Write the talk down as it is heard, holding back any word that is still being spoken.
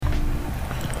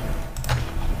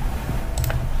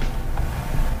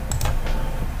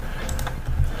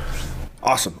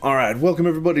Awesome. All right. Welcome,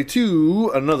 everybody,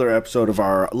 to another episode of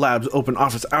our Labs Open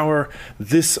Office Hour.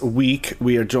 This week,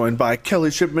 we are joined by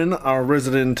Kelly Shipman, our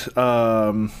resident.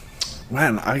 Man,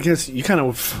 I guess you kind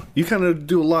of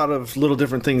do a lot of little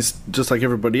different things, just like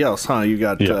everybody else, huh? You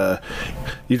got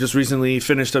you just recently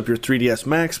finished up your 3ds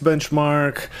Max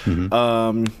benchmark.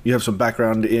 Mm-hmm. You have some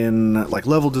background in like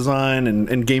level design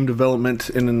and game development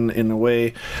in a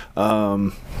way.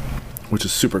 Which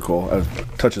is super cool. It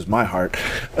touches my heart.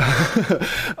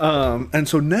 And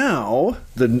so now,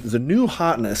 the new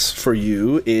hotness for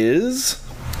you is...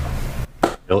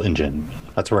 Unreal Engine.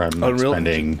 That's where I'm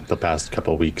spending the past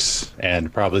couple of weeks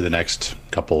and probably the next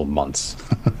couple of months.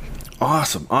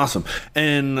 Awesome.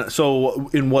 And so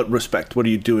in what respect? What are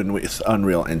you doing with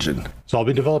Unreal Engine? So I'll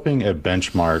be developing a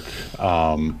benchmark,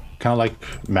 kind of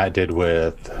like Matt did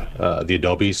with the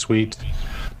Adobe suite.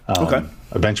 Okay.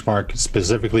 A benchmark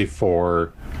specifically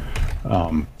for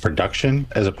production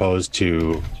as opposed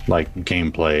to like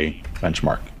gameplay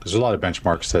benchmark. There's a lot of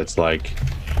benchmarks that's like,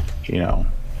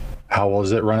 how well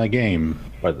does it run a game?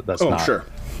 But that's not sure.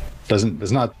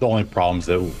 It's not the only problems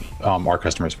that our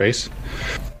customers face.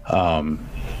 So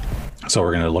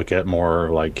we're going to look at more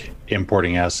like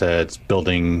importing assets,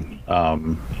 building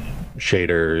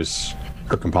shaders,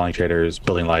 or compiling shaders,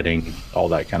 building lighting, all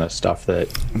that kind of stuff that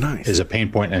is a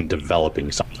pain point in developing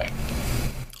something.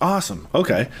 Awesome.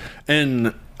 Okay.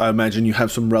 And I imagine you have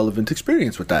some relevant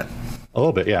experience with that. A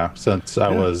little bit, yeah. Since I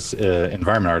was an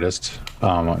environment artist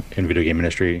in video game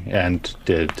industry and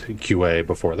did QA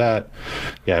before that.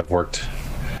 Yeah,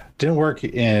 didn't work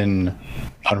in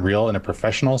Unreal in a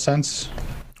professional sense,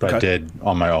 but I did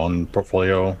on my own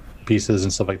portfolio pieces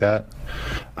and stuff like that.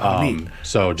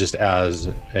 So just as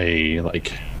a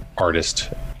like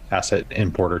artist asset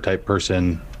importer type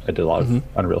person, I did a lot of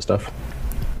Unreal stuff.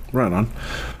 Right on.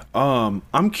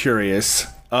 I'm curious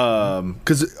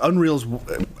because Unreal's,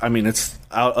 it's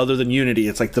other than Unity,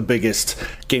 it's like the biggest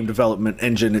game development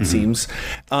engine, it seems.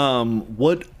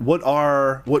 What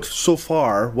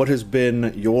has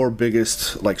been your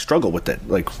biggest like struggle with it?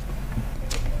 Like,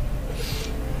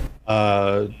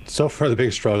 so far the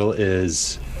biggest struggle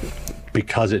is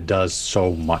because it does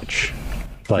so much.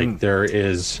 Like there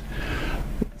is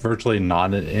virtually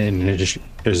not an industry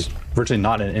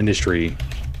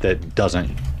that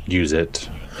doesn't use it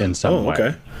in some way.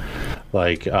 Okay.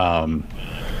 Like,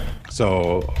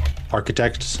 so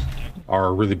architects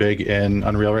are really big in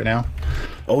Unreal right now.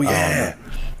 Oh yeah.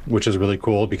 Which is really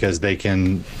cool because they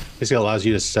can basically allows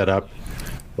you to set up,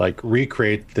 like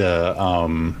recreate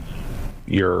the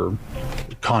your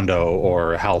condo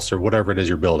or house or whatever it is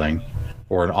you're building,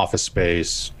 or an office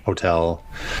space, hotel.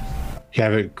 You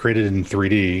have it created in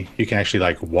 3D. You can actually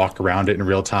like walk around it in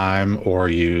real time or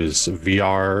use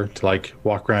VR to like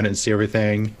walk around it and see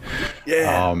everything.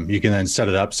 Yeah. You can then set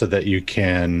it up so that you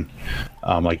can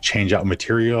like change out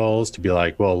materials to be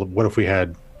like, well, what if we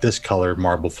had this color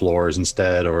marble floors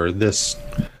instead, or this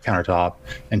countertop,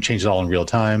 and change it all in real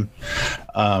time.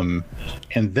 And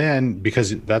then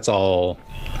because that's all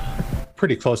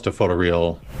pretty close to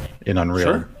photoreal in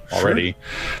Unreal already,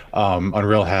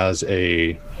 Unreal has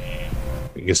I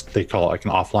guess they call it like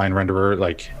an offline renderer,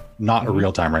 like not a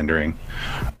real-time rendering,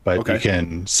 but you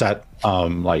can set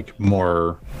like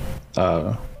more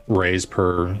rays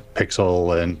per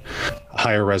pixel and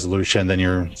higher resolution than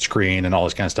your screen and all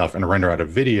this kind of stuff, and render out a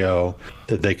video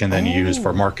that they can then use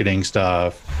for marketing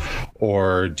stuff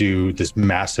or do this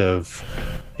massive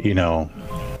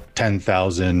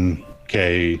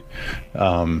 10,000K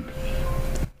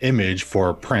image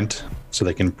for print, so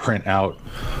they can print out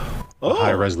a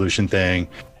high resolution thing,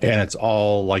 and it's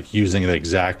all like using the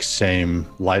exact same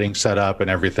lighting setup and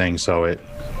everything, so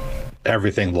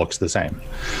everything looks the same.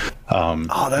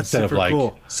 That's instead super of like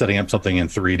cool. setting up something in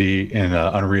 3D in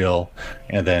Unreal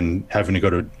and then having to go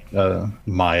to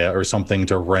Maya or something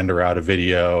to render out a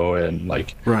video, and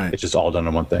like it's just all done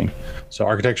in one thing. So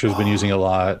architecture has been using it a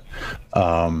lot.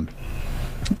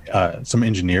 Some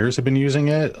engineers have been using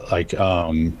it, like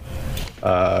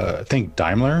I think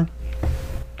Daimler.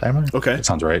 Okay, that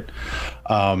sounds right.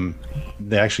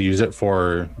 They actually use it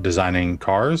for designing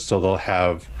cars, so they'll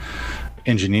have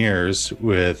engineers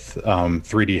with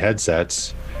 3D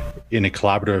headsets in a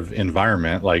collaborative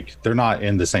environment. Like they're not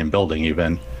in the same building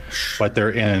even, but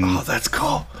they're in. Oh, that's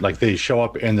cool. Like they show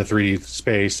up in the 3D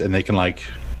space and they can like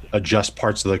adjust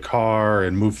parts of the car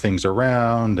and move things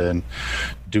around and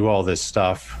do all this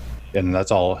stuff, and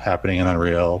that's all happening in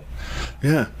Unreal.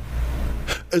 Yeah.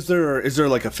 Is there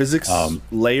like a physics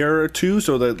layer or two,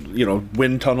 so that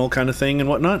wind tunnel kind of thing and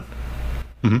whatnot?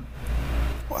 Mm-hmm.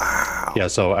 Wow. Yeah.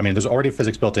 So there's already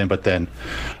physics built in, but then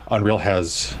Unreal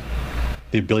has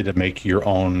the ability to make your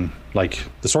own, like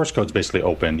the source code's basically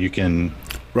open. You can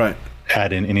Right.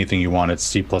 add in anything you want. It's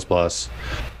C++.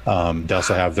 They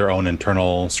also have their own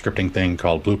internal scripting thing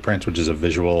called Blueprints, which is a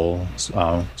visual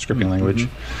scripting language.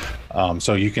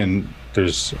 So you can, go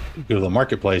to the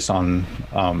marketplace on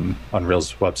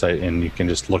Unreal's website, and you can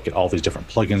just look at all these different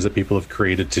plugins that people have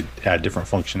created to add different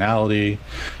functionality.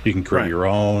 You can create your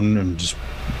own and just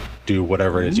do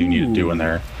whatever it is you need to do in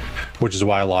there, which is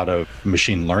why a lot of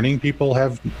machine learning people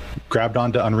have grabbed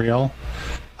onto Unreal.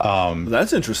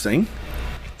 That's interesting.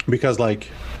 Because like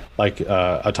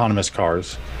autonomous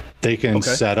cars, they can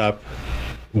set up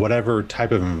whatever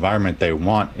type of environment they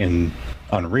want in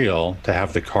Unreal to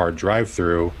have the car drive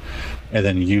through, and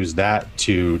then use that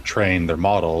to train their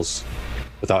models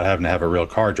without having to have a real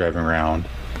car driving around.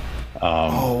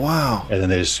 Oh wow. And then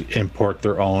they just import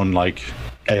their own like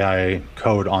AI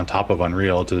code on top of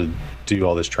Unreal to do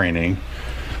all this training.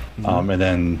 And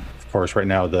then of course right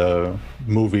now the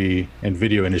movie and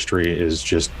video industry is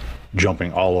just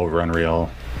jumping all over Unreal.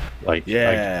 Like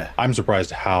I'm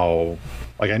surprised how,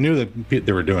 like I knew that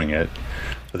they were doing it,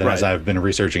 but then as I've been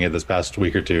researching it this past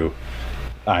week or two,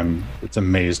 it's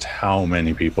amazed how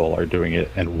many people are doing it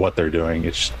and what they're doing.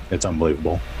 It's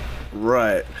unbelievable.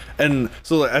 Right. And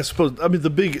so I suppose, I mean, the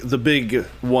big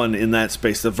one in that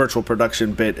space, the virtual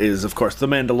production bit, is of course The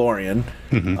Mandalorian.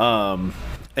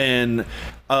 And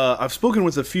I've spoken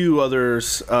with a few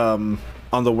others on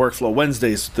the Workflow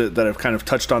Wednesdays that have kind of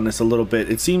touched on this a little bit.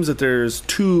 It seems that there's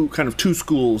two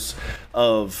schools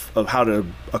of how to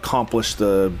accomplish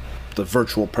the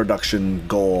virtual production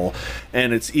goal,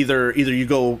 and it's either you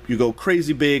go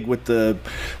crazy big with the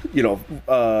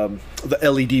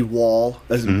LED wall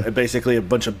as basically a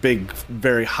bunch of big,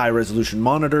 very high resolution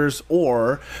monitors,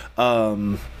 or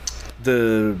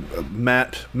the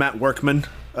Matt Workman,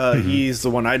 he's the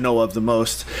one I know of the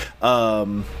most,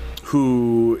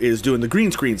 who is doing the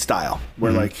green screen style,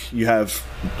 where like you have,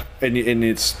 and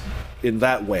it's in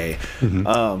that way.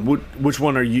 Which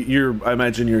one are you? I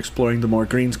imagine you're exploring the more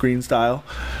green screen style.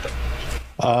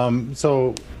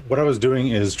 So what I was doing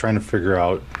is trying to figure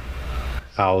out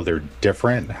how they're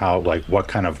different, like what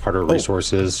kind of hardware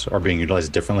resources are being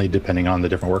utilized differently depending on the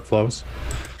different workflows.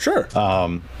 Sure.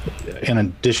 In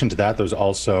addition to that, there's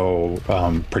also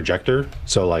projector.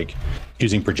 So like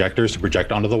using projectors to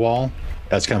project onto the wall.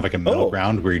 That's kind of like a middle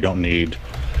ground where you don't need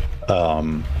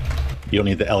the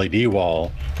LED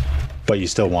wall, but you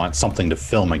still want something to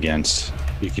film against.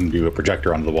 You can do a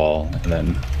projector onto the wall and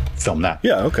then film that.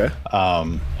 Yeah, okay.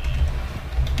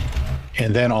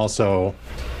 And then also,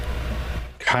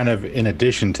 kind of in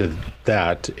addition to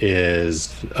that,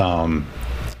 is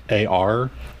AR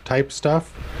type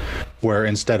stuff, where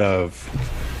instead of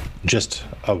just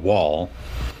a wall,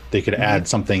 they could add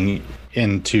something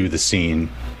into the scene,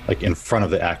 like in front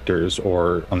of the actors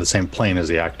or on the same plane as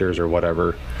the actors or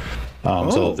whatever.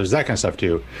 So there's that kind of stuff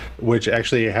too, which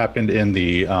actually happened in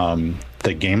the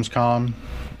Gamescom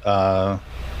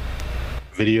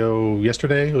video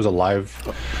yesterday. It was a live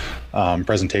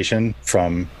presentation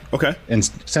from. Okay. And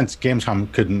since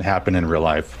Gamescom couldn't happen in real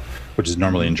life, which is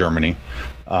normally in Germany,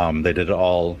 they did it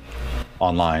all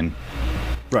online.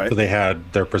 Right. So they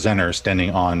had their presenter standing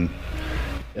on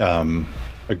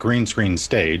a green screen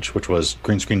stage, which was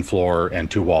green screen floor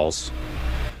and two walls.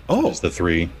 Just the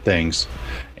three things.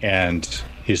 And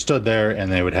he stood there,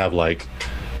 and they would have like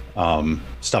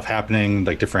stuff happening,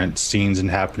 like different scenes and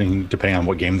happening depending on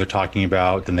what game they're talking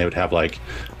about. Then they would have like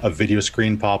a video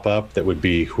screen pop up that would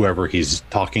be whoever he's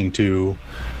talking to,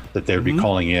 that they would be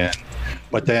calling in.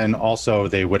 But then also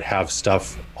they would have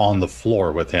stuff on the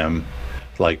floor with him,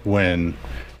 like when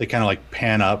they kind of like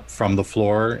pan up from the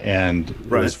floor, and it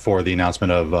was for the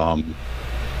announcement of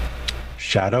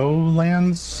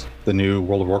Shadowlands, the new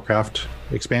World of Warcraft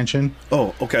expansion.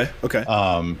 Oh, okay.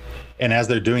 And as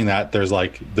they're doing that, there's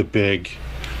like the big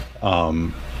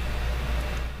World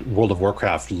of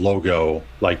Warcraft logo,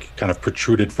 like kind of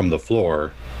protruded from the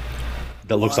floor.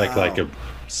 That looks like a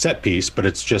set piece, but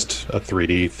it's just a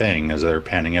 3D thing as they're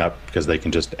panning up, because they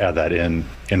can just add that in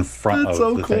front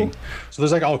of the thing. So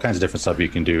there's like all kinds of different stuff you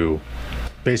can do,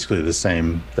 basically the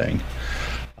same thing.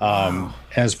 And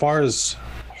as far as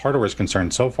hardware is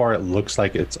concerned, so far it looks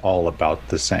like it's all about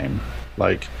the same.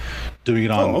 Like doing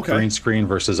it on green screen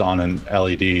versus on an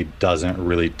LED doesn't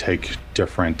really take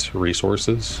different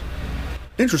resources.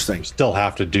 Interesting. You still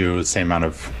have to do the same amount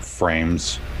of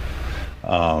frames.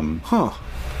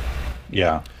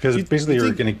 Yeah, because basically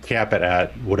you're going to cap it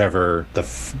at whatever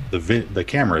the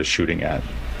camera is shooting at.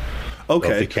 Okay.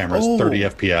 So if the camera's 30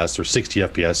 FPS or 60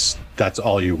 FPS, that's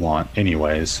all you want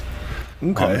anyways.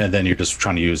 Okay. And then you're just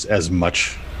trying to use as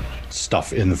much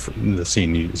stuff in the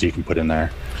scene as you can put in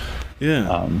there.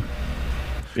 Yeah.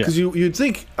 Because you'd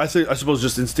think, I suppose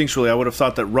just instinctually, I would have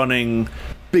thought that running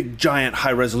big, giant,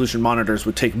 high-resolution monitors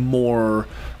would take more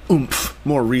oomph,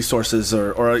 more resources,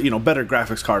 or better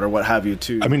graphics card or what have you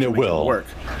to. I mean, to it make will work.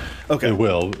 Okay, it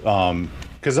will.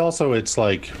 Because also it's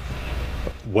like,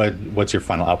 what's your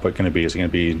final output going to be? Is it going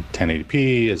to be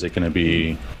 1080p? Is it going to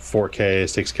be 4K,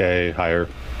 6K, higher?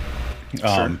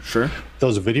 Sure.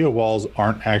 Those video walls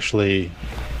aren't actually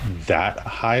that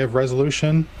high of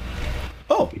resolution.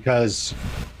 Oh, because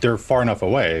they're far enough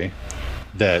away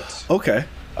that okay.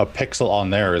 A pixel on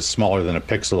there is smaller than a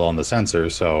pixel on the sensor,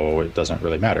 so it doesn't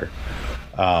really matter.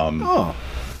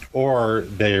 Or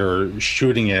they're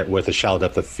shooting it with a shallow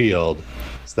depth of field,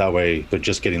 so that way they're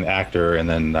just getting the actor, and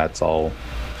then that's all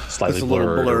slightly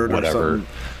blurred or whatever.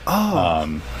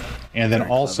 And then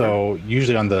also,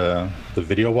 usually on the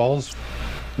video walls,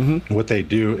 what they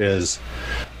do is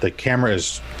the camera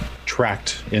is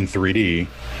tracked in 3D,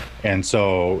 and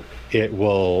so it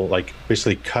will like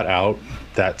basically cut out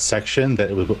that section that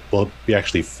it will be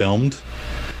actually filmed,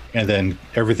 and then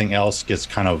everything else gets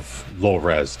kind of low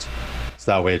resed.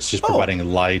 So that way it's just providing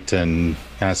light and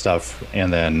kind of stuff,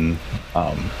 and then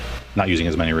not using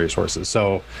as many resources.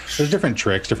 So there's different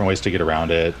tricks, different ways to get around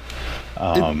it.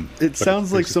 It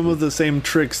sounds like some of the same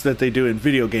tricks that they do in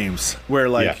video games, where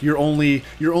like you're only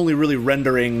really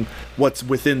rendering what's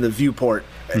within the viewport.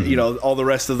 All the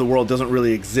rest of the world doesn't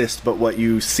really exist, but what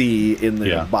you see in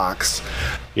the box.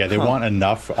 Yeah, they want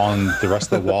enough on the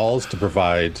rest of the walls to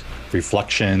provide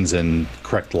reflections and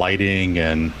correct lighting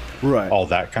and all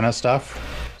that kind of stuff.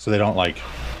 So they don't like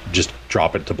just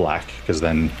drop it to black, because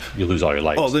then you lose all your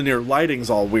lights. Oh, then your lighting's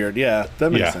all weird. Yeah,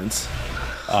 that makes sense.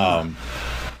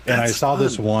 And I saw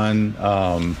this one.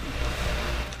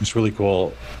 It's really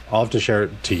cool. I'll have to share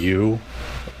it to you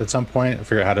at some point. I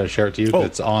figure out how to share it to you.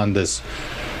 It's on this.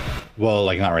 Well,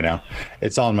 like not right now.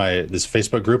 It's on this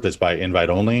Facebook group that's by invite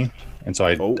only, and so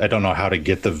I don't know how to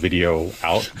get the video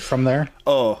out from there.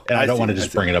 And I don't want to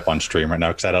just bring it up on stream right now,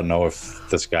 because I don't know if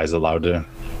this guy's allowed to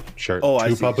share it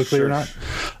too publicly or not.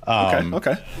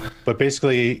 Okay. But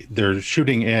basically, they're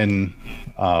shooting in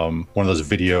one of those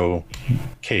video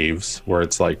caves where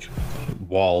it's like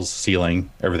walls,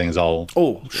 ceiling, everything's all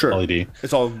LED.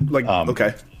 It's all like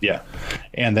okay. Yeah,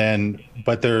 and then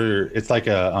it's like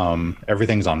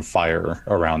everything's on fire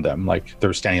around them. Like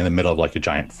they're standing in the middle of like a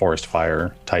giant forest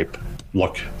fire type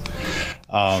look.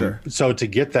 So to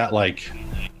get that like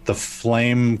the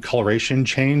flame coloration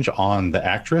change on the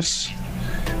actress,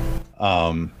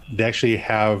 they actually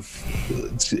have.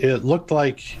 It looked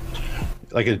like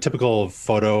a typical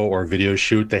photo or video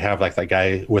shoot. They have like that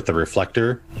guy with the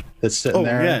reflector that's sitting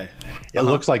there. Yeah. It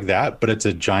looks like that, but it's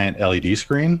a giant LED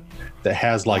screen that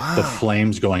has like the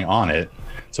flames going on it.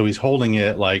 So he's holding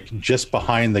it like just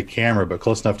behind the camera, but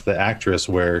close enough to the actress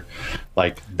where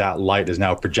like that light is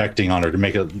now projecting on her to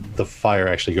make the fire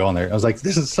actually go on there. I was like,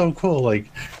 this is so cool. Like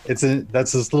that's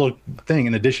this little thing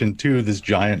in addition to this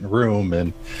giant room.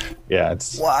 And yeah,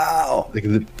 it's like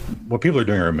what people are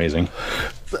doing are amazing.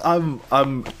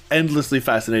 I'm endlessly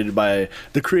fascinated by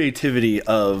the creativity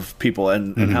of people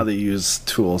and how they use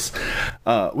tools.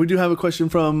 We do have a question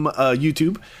from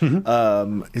YouTube.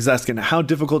 He's asking, how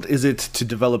difficult is it to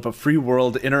develop a free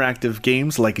world interactive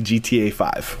games like GTA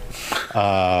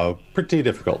 5? Pretty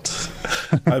difficult.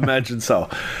 I imagine so.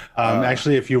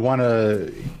 Actually, if you want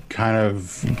to kind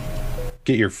of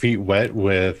get your feet wet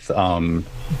with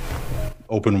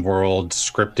open world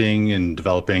scripting and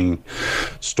developing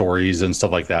stories and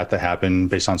stuff like that happen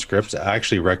based on scripts, I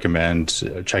actually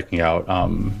recommend checking out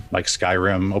like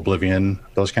Skyrim, Oblivion,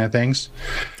 those kind of things.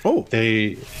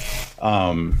 They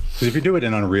because if you do it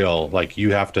in Unreal, like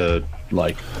you have to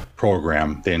like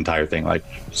program the entire thing, like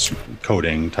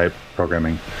coding type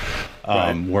programming.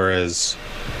 Whereas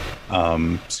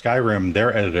Skyrim,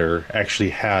 their editor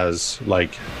actually has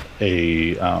like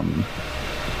a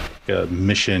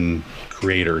mission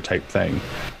creator type thing.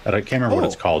 I can't remember what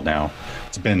it's called now.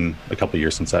 It's been a couple of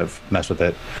years since I've messed with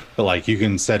it. But like you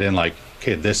can set in like,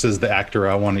 okay, this is the actor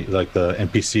I want, like the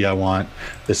NPC I want.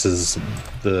 This is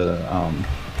the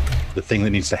thing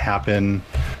that needs to happen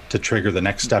to trigger the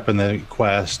next step in the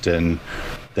quest, and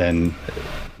then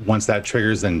once that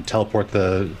triggers, then teleport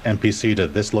the NPC to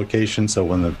this location, so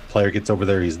when the player gets over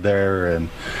there, he's there. And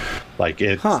like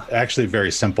it's actually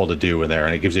very simple to do in there,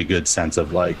 and it gives you a good sense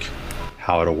of like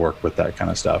how it'll work with that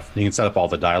kind of stuff. You can set up all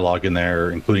the dialogue in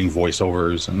there, including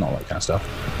voiceovers and all that kind of stuff.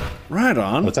 Right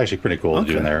on. Well, it's actually pretty cool to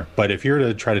do in there. But if you're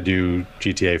to try to do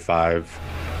GTA 5,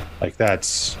 like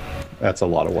that's that's a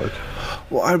lot of work.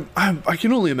 Well, I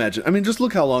can only imagine. I mean, just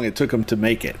look how long it took them to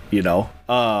make it.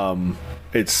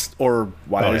 Or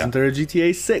why isn't there a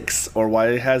GTA 6? Or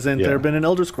why hasn't there been an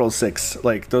Elder Scrolls 6?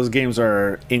 Like, those games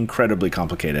are incredibly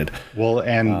complicated. Well,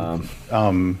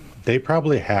 and they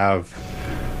probably have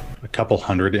a couple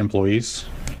hundred employees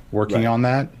working on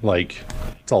that. Like,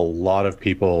 it's a lot of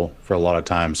people for a lot of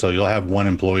time. So you'll have one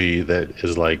employee that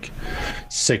is like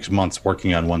 6 months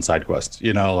working on one side quest.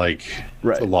 It's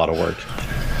a lot of work.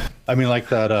 I mean, like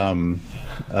that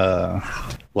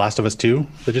Last of Us 2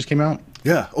 that just came out.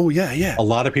 Yeah. Oh, yeah. A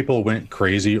lot of people went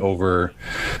crazy over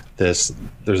this.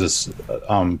 There's this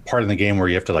part in the game where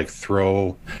you have to like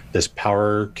throw this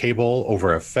power cable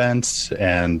over a fence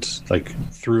and like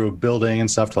through a building and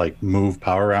stuff to like move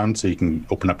power around so you can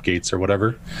open up gates or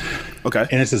whatever. Okay.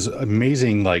 And it's this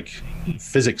amazing like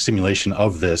physics simulation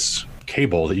of this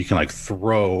cable that you can like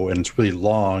throw, and it's really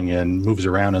long and moves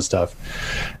around and stuff.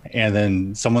 And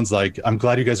then someone's like, I'm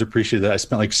glad you guys appreciate that. I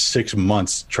spent like 6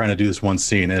 months trying to do this one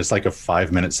scene, and it's like a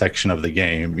 5-minute section of the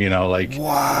game,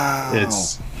 wow.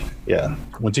 It's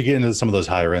once you get into some of those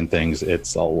higher end things,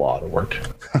 it's a lot of work.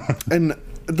 And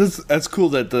that's cool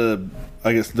that the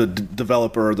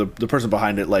developer or the person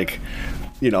behind it, I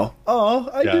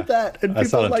did that, and I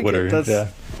saw it on Twitter.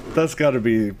 That's got to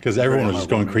be, because everyone was just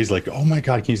going crazy, like, oh my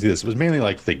god, can you see this? It was mainly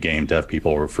like the game dev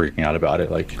people were freaking out about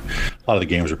it. Like, a lot of the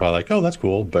games were probably like, oh, that's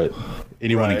cool, but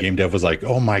anyone in game dev was like,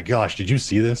 oh my gosh, did you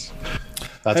see this?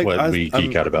 That's what we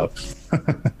geek out about.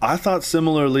 I thought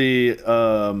similarly.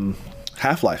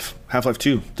 Half-Life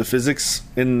 2, the physics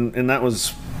in that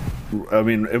was, I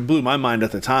mean, it blew my mind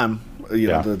at the time.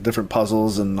 The different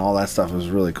puzzles and all that stuff was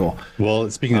really cool.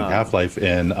 Well, speaking of Half-Life,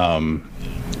 and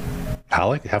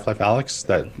Half-Life Alyx,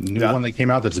 that new one that came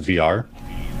out that's VR.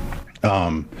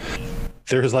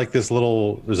 There's like there's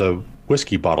a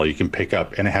whiskey bottle you can pick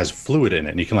up, and it has fluid in it,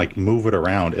 and you can like move it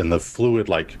around, and the fluid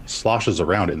like sloshes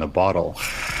around in the bottle.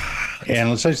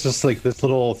 And it's just like this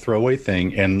little throwaway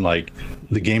thing, and like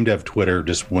the game dev Twitter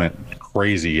just went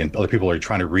crazy, and other people are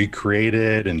trying to recreate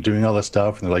it and doing all this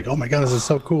stuff, and they're like, oh my god, this is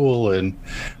so cool.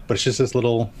 But it's just this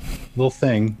little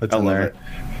thing that's in there.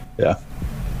 Yeah.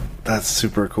 That's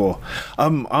super cool.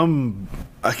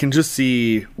 I can just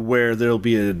see where there'll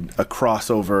be a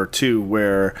crossover too,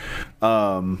 where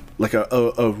like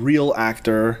a real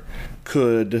actor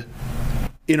could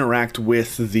interact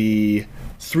with the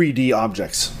 3D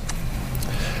objects.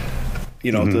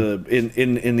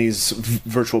 In these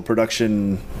virtual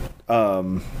productions,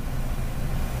 I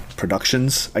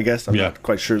guess. I'm not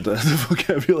quite sure the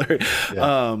vocabulary.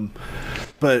 Yeah.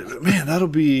 But man, that'll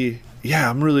be.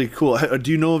 Yeah, I'm really cool. Do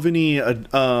you know of any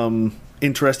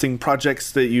interesting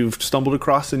projects that you've stumbled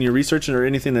across in your research, or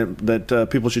anything that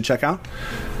people should check out?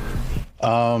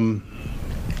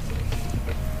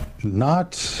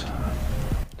 Not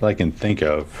that I can think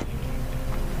of.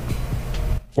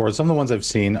 Or some of the ones I've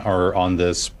seen are on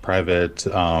this private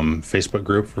Facebook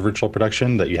group for virtual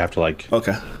production that you have to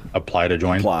apply to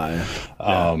join. But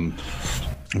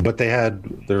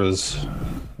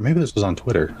maybe this was on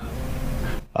Twitter.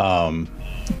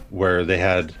 Where they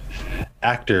had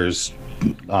actors,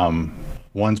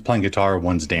 one's playing guitar,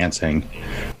 one's dancing,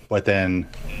 but then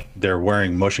they're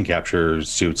wearing motion capture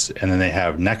suits, and then they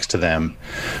have next to them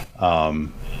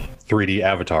 3D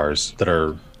avatars that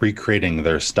are recreating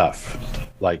their stuff,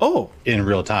 in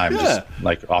real time, just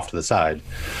like off to the side.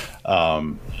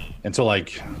 And so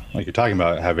like you're talking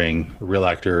about having a real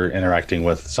actor interacting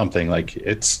with something, like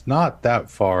it's not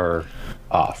that far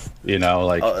off,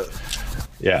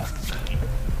 yeah.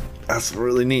 That's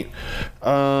really neat.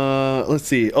 Let's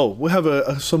see. Oh, we have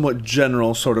a somewhat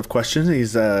general sort of question.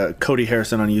 He's Cody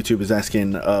Harrison on YouTube is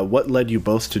asking, what led you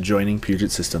both to joining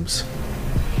Puget Systems?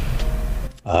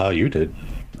 You did,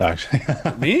 actually.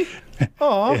 Me?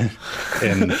 Oh.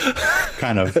 And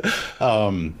kind of.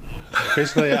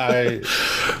 Basically,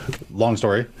 long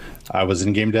story. I was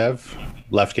in game dev,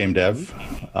 left game dev.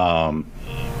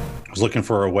 Was looking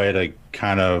for a way to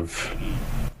kind of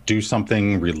do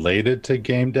something related to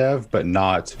game dev, but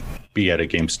not be at a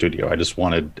game studio. I just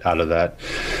wanted out of that.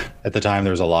 At the time,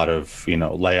 there was a lot of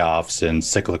layoffs and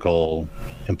cyclical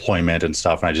employment and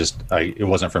stuff, and it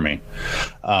wasn't for me.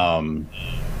 And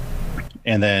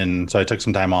then so I took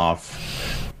some time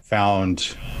off,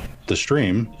 found the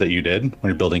stream that you did when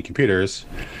you're building computers,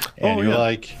 and you were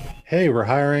like, hey, we're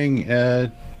hiring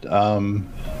the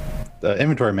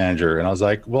inventory manager, and I was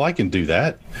like, well, I can do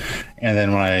that. And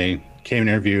then when I came and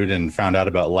interviewed and found out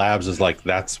about labs, is like,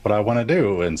 that's what I want to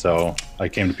do. And so I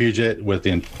came to Puget with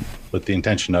the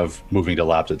intention of moving to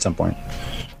labs at some point,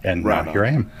 and now here I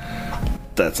am.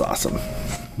 That's awesome.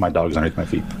 My dog's underneath my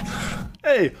feet.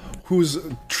 Hey, who's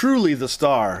truly the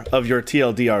star of your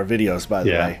TLDR videos, by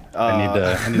the way.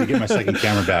 I need to get my second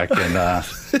camera back and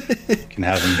can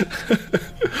have him.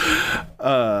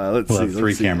 We'll have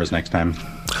three cameras next time.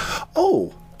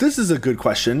 Oh, this is a good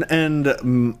question, and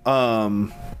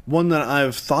one that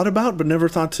I've thought about but never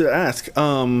thought to ask.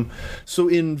 So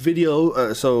in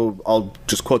video, so I'll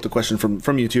just quote the question from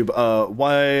YouTube.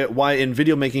 Why in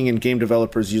video making and game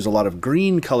developers use a lot of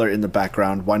green color in the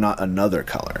background? Why not another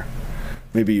color?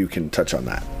 Maybe you can touch on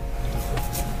that.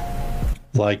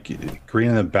 Like green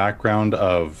in the background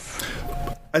of.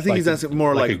 I think he's asking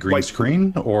more like a green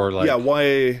screen, or like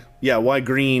why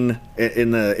green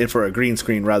for a green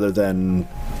screen rather than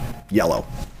yellow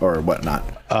or whatnot.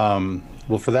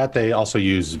 Well, for that they also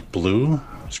use blue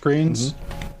screens.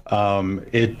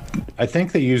 I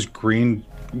think they use green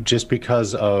just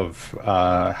because of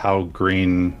how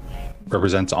green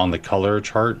represents on the color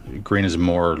chart. Green is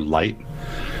more light.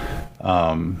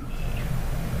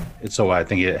 So I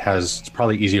think it's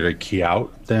probably easier to key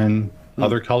out than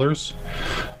other colors.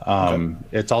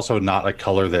 It's also not a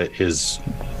color that is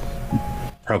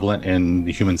prevalent in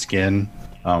the human skin.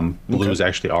 Blues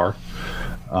actually are.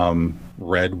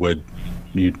 Red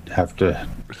you'd have to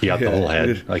key out the whole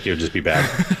head. Like, it would just be bad.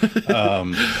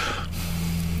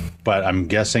 But I'm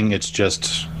guessing it's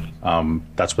just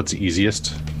that's what's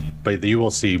easiest. But you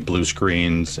will see blue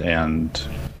screens and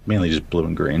mainly just blue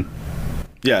and green.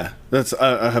 Yeah, that's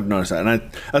I have noticed that, and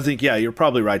I think you're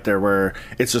probably right there, where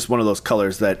it's just one of those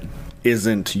colors that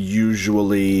isn't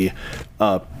usually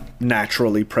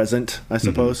naturally present, I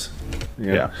suppose.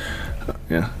 Yeah.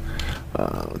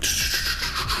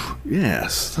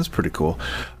 Yes, that's pretty cool.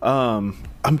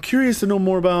 I'm curious to know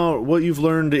more about what you've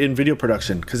learned in video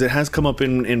production, because it has come up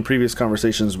in previous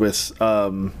conversations with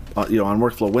on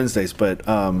Workflow Wednesdays, but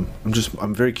I'm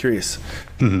very curious.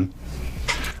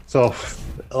 So,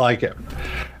 like,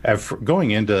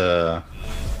 going into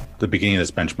the beginning of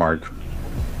this benchmark,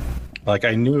 like,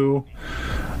 I knew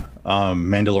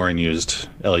Mandalorian used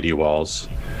LED walls,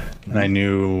 and I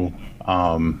knew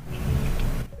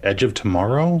Edge of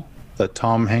Tomorrow, the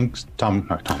Tom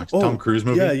Cruise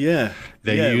movie.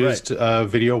 They used a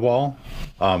video wall.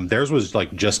 Theirs was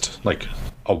just like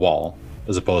a wall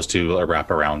as opposed to a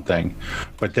wraparound thing,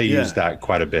 but they used that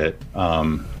quite a bit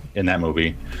in that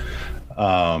movie.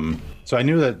 So I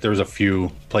knew that there was a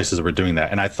few places that were doing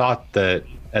that, and I thought that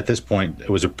at this point it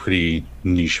was a pretty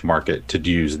niche market to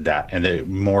use that, and that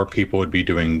more people would be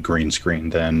doing green screen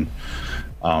than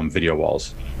video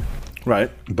walls. Right.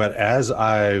 But as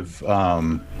I've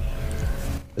been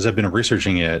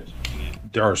researching it,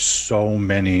 there are so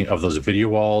many of those video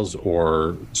walls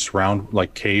or surround,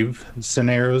 like, cave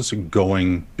scenarios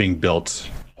being built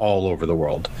all over the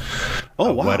world.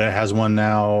 Oh, wow. Weta has one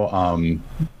now.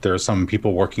 There are some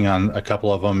people working on a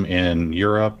couple of them in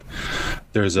Europe.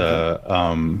 There's a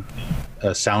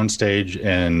sound stage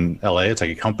in LA. It's like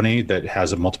a company that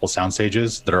has multiple sound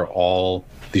stages that are all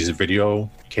these video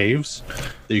caves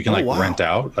that you can rent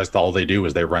out. That's all they do,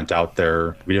 is they rent out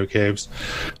their video caves.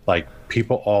 Like,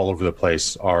 people all over the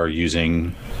place are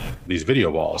using these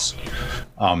video walls.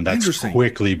 That's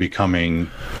quickly becoming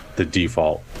the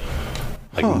default,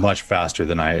 much faster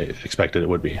than I expected it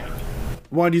would be.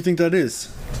 Why do you think that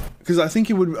is? Because I think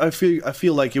it would. I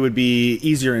feel like it would be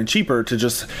easier and cheaper to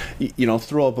just,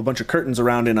 throw up a bunch of curtains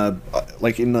around in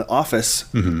the office,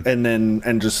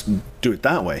 and just do it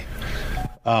that way.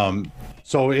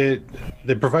 So it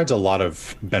provides a lot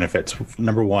of benefits.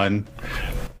 Number one,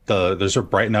 those are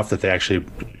bright enough that they actually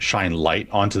shine light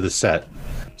onto the set.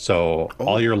 So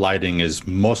all your lighting is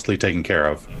mostly taken care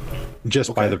of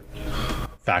just by the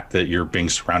fact that you're being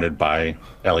surrounded by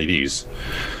LEDs.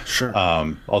 Sure.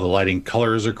 All the lighting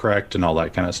colors are correct and all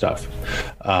that kind of stuff.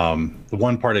 The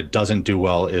one part it doesn't do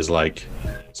well is, like,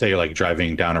 say you're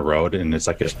driving down a road and it's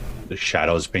like the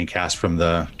shadows being cast from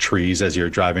the trees as you're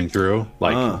driving through.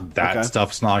 That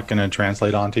stuff's not going to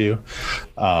translate onto you.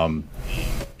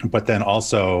 But then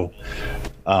also,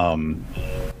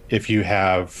 if you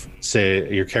have,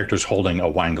 say, your character's holding a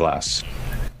wine glass,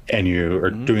 and you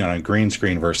are doing it on a green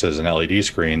screen versus an LED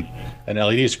screen,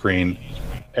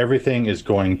 everything is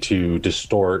going to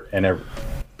distort and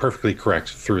perfectly correct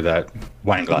through that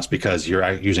wine glass because you're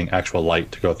using actual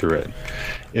light to go through it.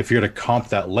 If you're to comp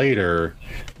that later,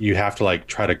 you have to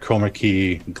try to chroma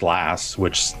key glass,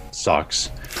 which sucks.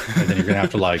 And then you're gonna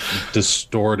have to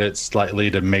distort it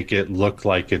slightly to make it look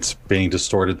like it's being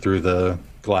distorted through the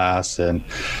glass. And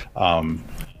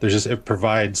it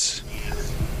provides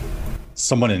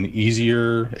someone an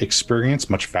easier experience,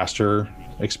 much faster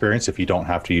experience if you don't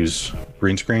have to use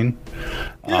green screen,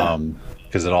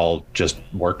 because it all just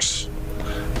works.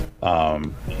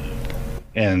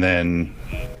 And then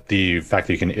the fact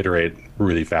that you can iterate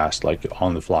really fast, like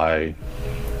on the fly,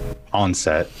 on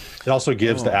set. It also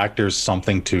gives the actors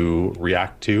something to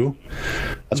react to.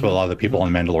 That's what a lot of the people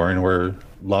on Mandalorian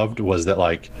loved, was that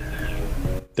like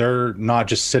they're not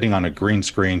just sitting on a green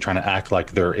screen trying to act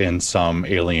like they're in some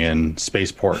alien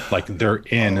spaceport. Like they're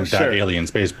in that alien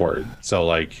spaceport. So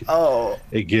like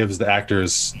it gives the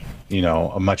actors, you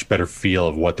know, a much better feel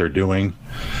of what they're doing.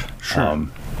 Sure.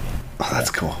 That's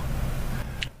cool.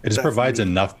 It just provides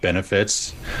enough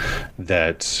benefits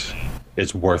that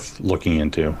it's worth looking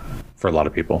into for a lot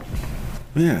of people.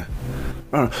 Yeah.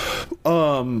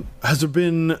 Has there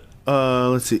been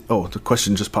let's see. Oh, the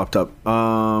question just popped up.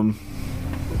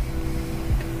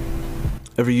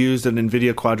 Ever used an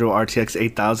NVIDIA Quadro RTX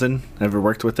 8000? Ever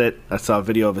worked with it? I saw a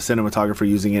video of a cinematographer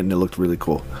using it and it looked really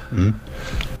cool. Mm-hmm.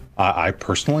 I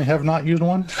personally have not used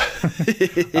one.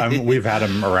 We've had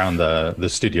them around the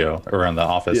studio, around the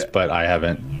office, but I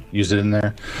haven't used it in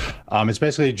there. It's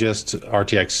basically just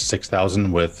RTX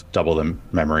 6000 with double the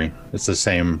memory. It's the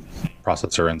same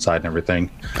processor inside and everything.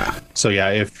 So yeah,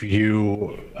 if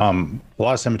you, a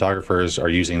lot of cinematographers are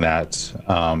using that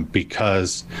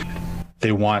because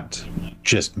they want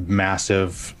just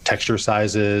massive texture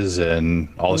sizes and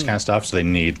all this kind of stuff. So they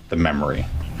need the memory.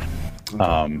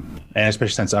 Okay. And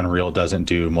especially since Unreal doesn't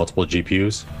do multiple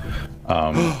GPUs,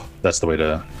 that's the way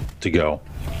to go.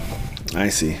 I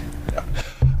see. Yeah.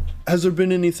 Has there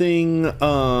been anything?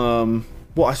 Well,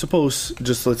 I suppose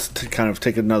just let's kind of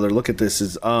take another look at this.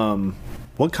 Is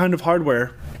what kind of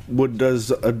hardware does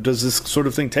this sort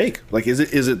of thing take? Like, is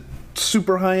it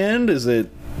super high end? Is it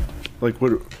like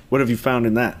what have you found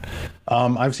in that?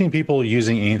 I've seen people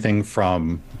using anything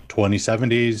from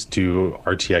 2070s to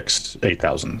RTX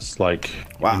 8000s, like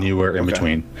anywhere in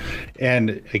between.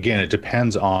 And again, it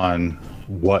depends on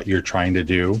what you're trying to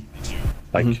do,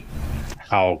 like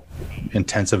how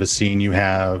intensive a scene you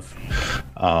have.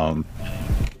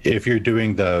 If you're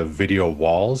doing the video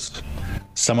walls,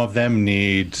 some of them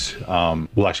need,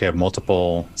 will actually have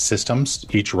multiple systems,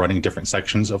 each running different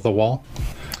sections of the wall.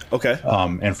 Okay.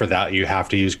 And for that, you have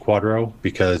to use Quadro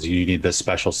because you need this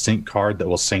special sync card that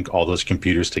will sync all those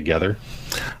computers together.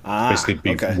 Basically,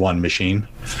 be one machine.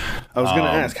 I was going to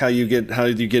ask how do you get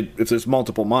if there's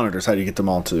multiple monitors, how do you get them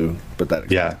all to put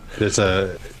that? Yeah, there's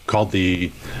I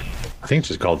think it's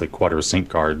just called the Quadro sync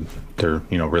card. They're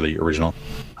really original,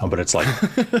 but it's like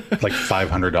like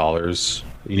 $500.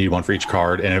 You need one for each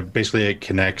card, and it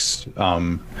connects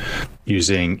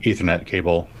using Ethernet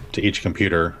cable to each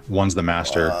computer. One's the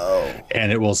master.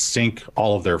 And it will sync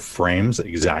all of their frames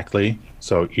exactly.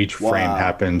 So each frame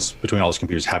happens between all those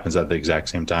computers happens at the exact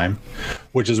same time,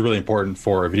 which is really important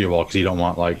for a video wall because you don't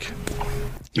want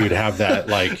you would have that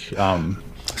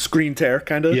screen tear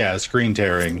kind of. Yeah, screen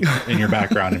tearing in your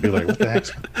background and be like, what the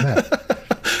heck's that?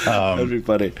 That'd be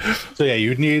funny. So yeah,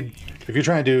 you'd need, if you're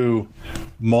trying to do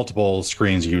multiple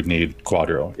screens, you'd need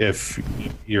Quadro. If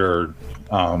you're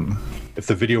if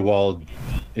the video wall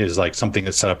is like something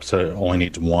that's set up to only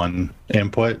needs one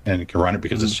input and can run it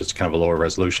because it's just kind of a lower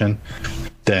resolution,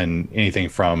 then anything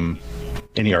from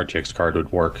any RTX card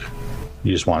would work.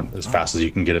 You just want as fast as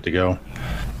you can get it to go.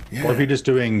 Yeah. Or if you're just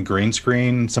doing green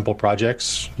screen, simple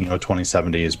projects,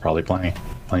 2070 is probably plenty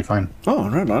fine. Oh,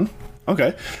 right on.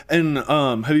 Okay. And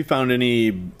have you found any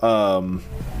in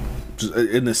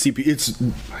the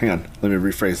CPU? Hang on, let me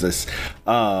rephrase this.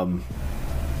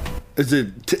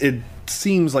 It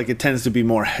seems like it tends to be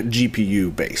more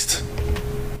GPU based.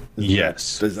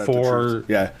 Yes, for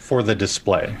the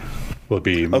display will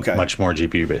be much more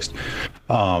GPU based.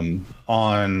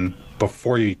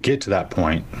 Before you get to that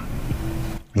point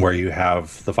where you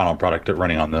have the final product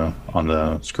running on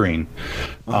the screen,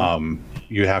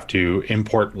 you have to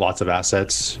import lots of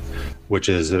assets, which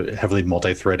is a heavily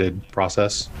multi-threaded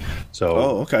process.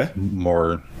 So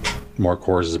more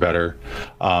cores is better.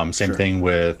 Same thing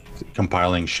with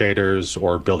compiling shaders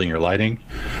or building your lighting.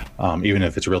 Even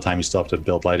if it's real time, you still have to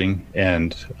build lighting,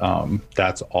 and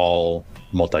that's all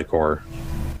multi-core.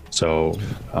 So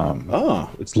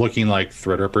it's looking like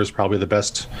Threadripper is probably the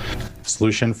best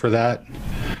solution for that.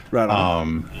 Right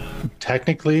on.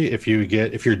 Technically, if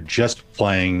you're just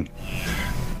playing,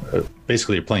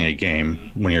 basically you're playing a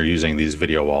game when you're using these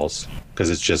video walls, because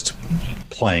it's just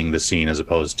playing the scene as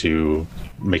opposed to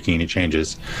making any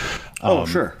changes.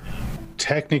 Sure.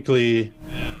 Technically,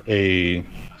 a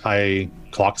high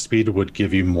clock speed would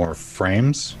give you more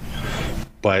frames,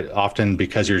 but often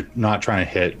because you're not trying to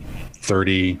hit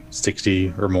 30,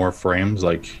 60 or more frames,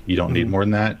 you don't need more than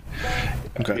that.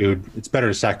 Okay. It's better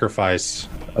to sacrifice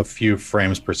a few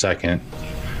frames per second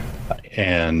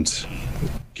and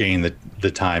gain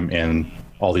the time in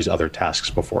all these other tasks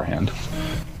beforehand.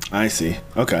 I see.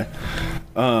 Okay.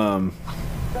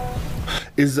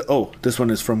 This one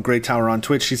is from Grey Tower on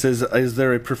Twitch. She says, "Is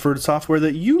there a preferred software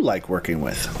that you like working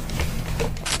with?"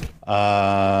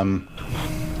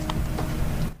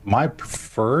 My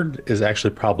preferred is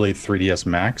actually probably 3ds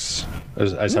Max. I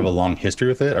just have a long history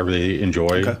with it. I really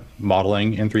enjoy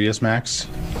modeling in 3ds Max.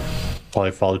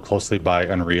 Probably followed closely by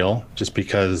Unreal, just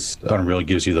because Unreal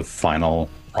gives you the final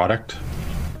product.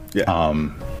 Yeah.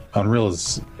 Unreal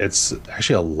it's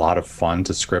actually a lot of fun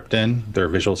to script in. Their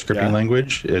visual scripting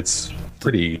language, it's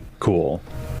pretty cool,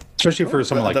 especially for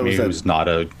someone like me who's not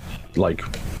a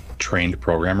trained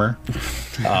programmer.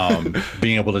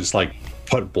 Being able to just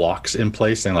put blocks in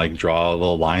place and draw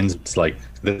little lines. It's like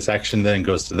this action then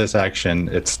goes to this action.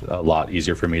 It's a lot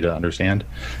easier for me to understand.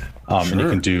 And you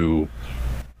can do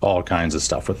all kinds of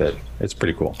stuff with it. It's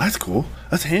pretty cool. That's cool.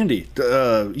 That's handy.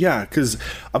 Yeah, because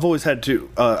I've always had to.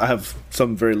 I have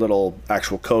some very little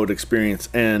actual code experience,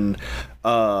 and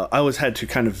I always had to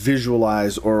kind of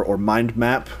visualize or mind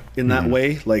map in that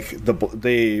way. Like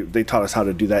they taught us how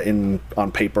to do that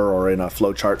on paper or in a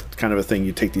flowchart kind of a thing.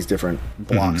 You take these different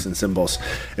blocks and symbols.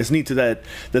 It's neat that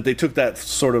they took that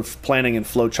sort of planning and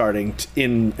flowcharting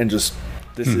in and just.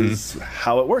 This is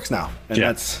how it works now, and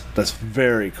that's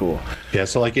very cool. Yeah,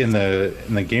 so in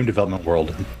the game development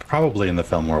world, probably in the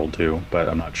film world too, but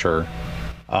I'm not sure.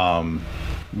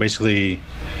 Basically,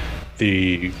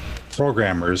 the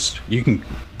programmers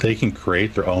they can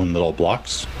create their own little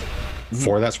blocks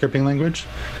for that scripting language.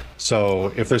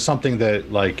 So if there's something that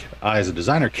I as a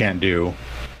designer can't do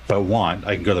but want,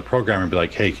 I can go to the programmer and be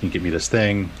like, "Hey, can you get me this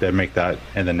thing?" They make that,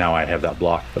 and then now I have that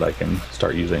block that I can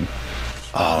start using.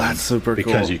 That's super cool.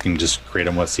 Because you can just create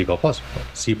them with C++, and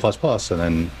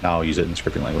then now use it in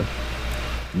scripting language.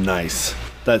 Nice.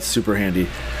 That's super handy.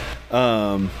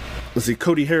 Let's see.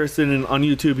 Cody Harrison on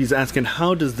YouTube, he's asking,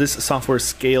 how does this software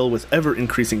scale with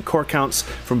ever-increasing core counts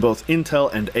from both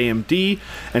Intel and AMD,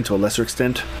 and to a lesser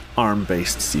extent,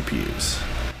 ARM-based CPUs?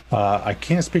 I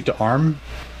can't speak to ARM.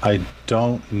 I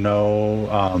don't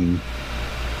know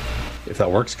if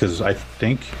that works, because I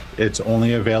think it's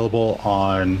only available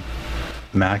on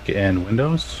Mac and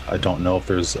Windows. I don't know if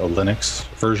there's a Linux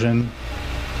version.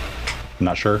 I'm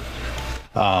not sure.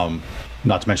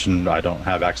 Not to mention, I don't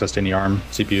have access to any ARM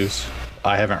CPUs.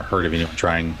 I haven't heard of anyone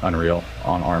trying Unreal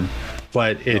on ARM,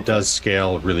 but it does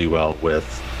scale really well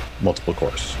with multiple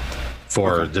cores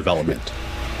for development.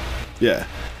 Yeah.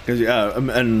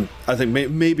 And I think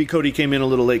maybe Cody came in a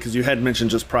little late because you had mentioned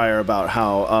just prior about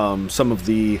how some of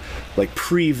the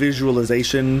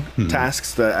pre-visualization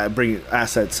tasks that bring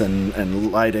assets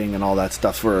and lighting and all that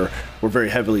stuff were very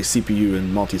heavily CPU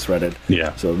and multi-threaded.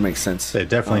 Yeah. So it makes sense. They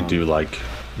definitely do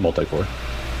multi-core.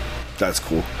 That's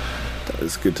cool. That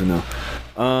is good to know.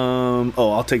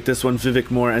 I'll take this one.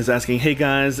 Vivek Moore is asking, hey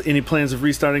guys, any plans of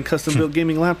restarting custom-built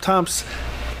gaming laptops?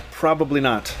 Probably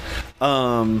not.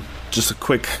 Just a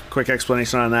quick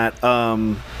explanation on that.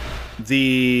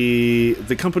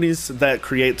 The companies that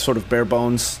create sort of bare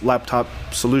bones laptop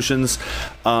solutions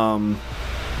don't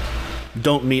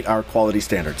meet our quality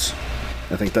standards.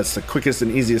 I think that's the quickest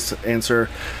and easiest answer.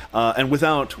 And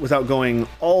without going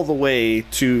all the way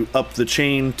to up the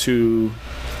chain to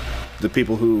the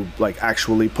people who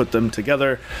actually put them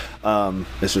together,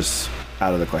 it's just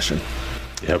out of the question.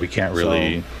 Yeah, we can't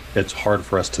really. It's hard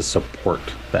for us to support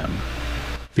them.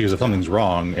 Because if something's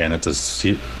wrong and it's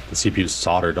the CPU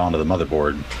soldered onto the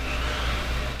motherboard,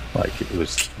 it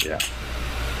was,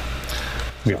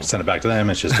 we have to send it back to them.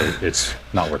 It's just, it's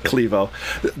not worth it. Clevo.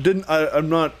 I'm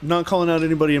not calling out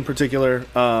anybody in particular,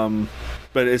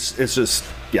 but it's just,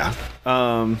 GeoWeb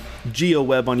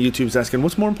on YouTube is asking,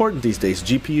 what's more important these days,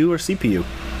 GPU or CPU?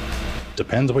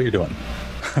 Depends what you're doing.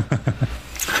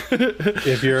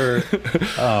 If you're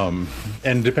and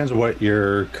it depends on what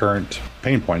your current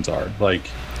pain points are.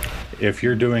 If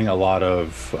you're doing a lot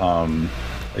of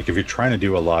if you're trying to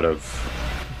do a lot of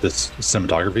this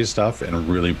cinematography stuff and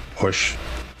really push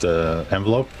the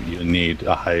envelope, you need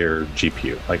a higher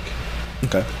GPU.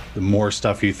 The more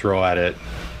stuff you throw at it,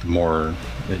 the more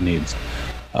it needs.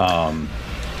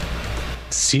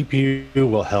 CPU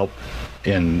will help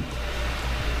in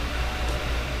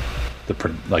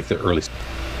the early.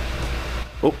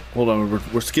 Oh, hold on.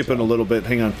 We're skipping a little bit.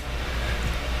 Hang on.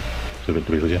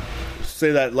 Say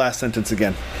that last sentence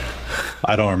again.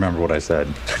 I don't remember what I said.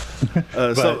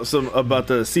 So about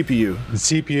the CPU. The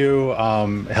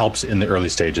CPU helps in the early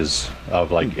stages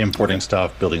of importing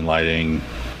stuff, building lighting,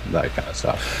 that kind of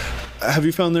stuff. Have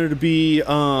you found there to be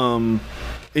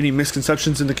any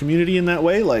misconceptions in the community in that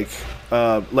way? Like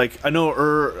I know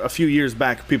a few years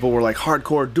back people were like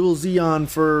hardcore dual Xeon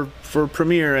for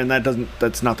Premiere, and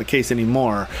that's not the case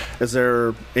anymore. Is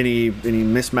there any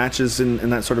mismatches in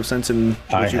that sort of sense?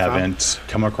 I haven't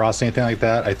come across anything like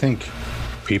that. I think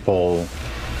people,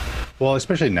 well,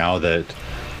 especially now that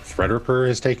Threadripper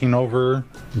is taking over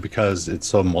because it's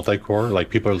so multi-core, like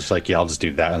people are just like, yeah, I'll just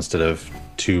do that instead of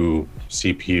 2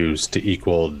 CPUs to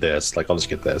equal this. Like, I'll just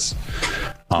get this.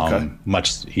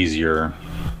 Much easier.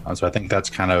 So I think that's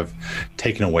kind of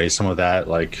taken away some of that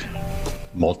like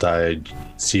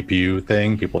multi-CPU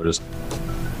thing. People are just,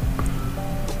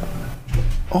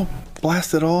 oh,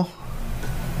 blast it all.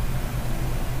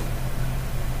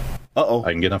 Uh-oh.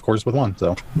 I can get enough cores with one,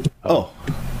 so. Oh,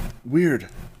 weird.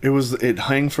 It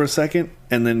hung for a second,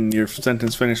 and then your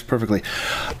sentence finished perfectly.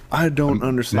 I don't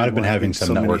understand. Might have been having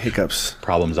some network hiccups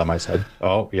problems on my side.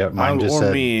 Oh, yeah, mine just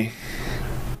said. Me.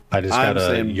 I just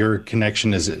got your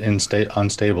connection is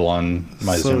unstable on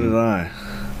my Zoom. So did I.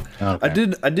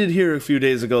 Okay. I did hear a few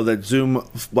days ago that Zoom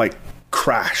like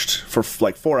crashed for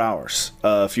like 4 hours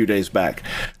a few days back.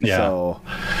 Yeah. So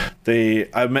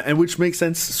and which makes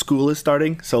sense. School is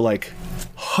starting, so like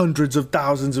hundreds of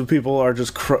thousands of people are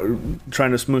just trying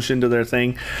to smoosh into their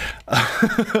thing.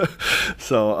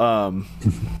 So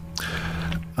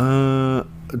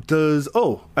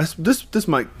this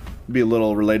might be a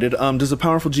little related. Does a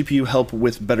powerful GPU help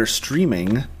with better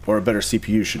streaming, or a better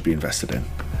CPU should be invested in?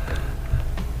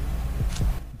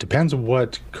 Depends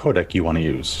what codec you want to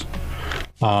use.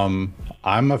 I'm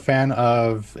a fan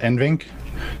of NVENC,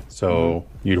 so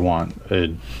you'd want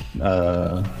a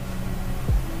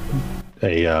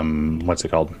what's it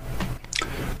called?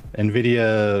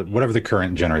 NVIDIA, whatever the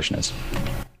current generation is.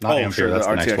 Not Ampere, sure, that's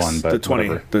the next one, but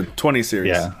the 20 series.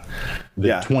 Yeah,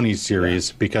 the 20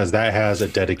 series, because that has a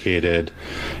dedicated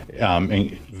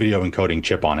video encoding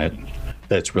chip on it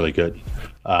that's really good.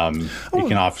 You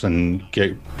can often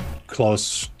get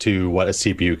close to what a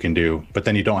CPU can do, but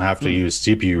then you don't have to use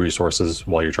CPU resources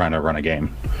while you're trying to run a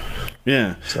game.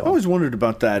 Yeah, so I always wondered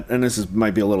about that, and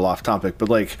might be a little off topic, but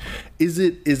like, is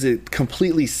it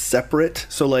completely separate?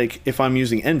 So like, if I'm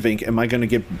using NVENC, am I going to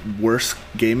get worse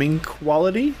gaming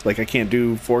quality? Like, I can't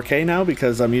do 4K now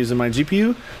because I'm using my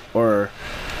GPU, or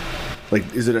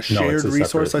like, is it a shared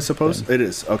resource? I suppose thing. It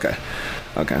is. Okay.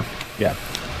 Yeah.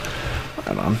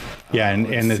 Right on. Yeah,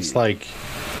 and it's like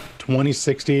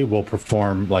 2060 will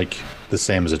perform like the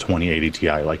same as a 2080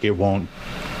 Ti. Like, it won't.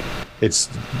 It's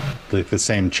like the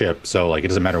same chip, so like it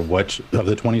doesn't matter which of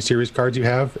the 20 series cards you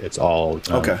have. It's all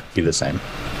be the same.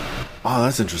 Oh,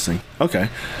 that's interesting. Okay,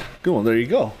 good. Well, there you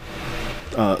go.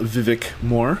 Vivek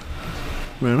Moore.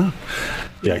 Right on.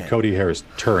 Yeah, Cody Harris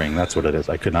Turing. That's what it is.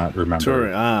 I could not remember.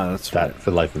 Turing. That's that right. For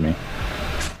the life of me.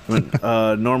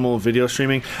 Normal video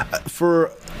streaming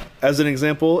as an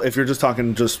example, if you're just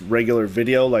talking just regular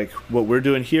video like what we're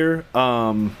doing here,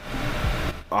 I'm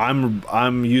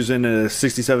using a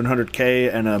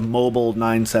 6700K and a mobile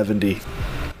 970.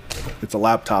 It's a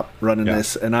laptop running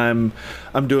this, and I'm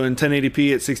doing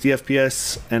 1080p at 60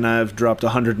 FPS, and I've dropped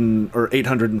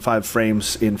 805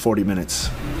 frames in 40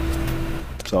 minutes.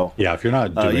 So yeah, if you're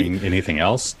not doing anything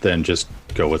else, then just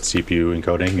go with CPU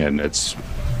encoding, and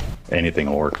anything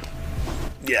will work.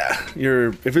 Yeah,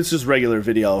 if it's just regular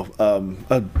video,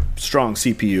 a strong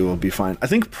CPU will be fine. I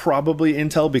think probably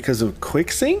Intel because of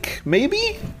QuickSync,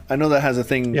 maybe? I know that has a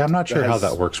thing. Yeah, I'm not sure how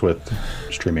that works with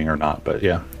streaming or not, but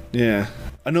yeah. Yeah.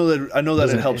 I know that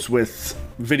it helps with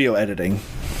video editing.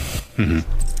 Mm-hmm.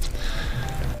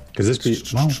 Could this be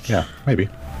yeah, maybe.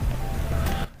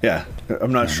 Yeah.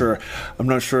 I'm not sure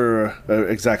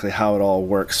exactly how it all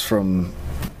works from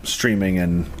streaming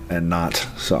and not.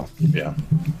 So yeah.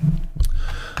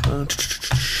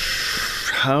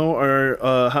 How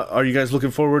are you guys looking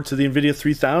forward to the NVIDIA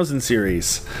 3000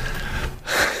 series?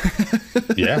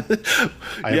 Yeah,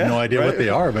 I have no idea what they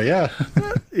are, but yeah.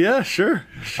 Yeah, sure.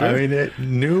 I mean,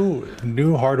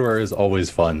 new hardware is always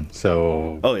fun.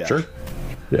 So sure.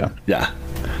 Yeah.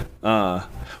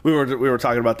 We were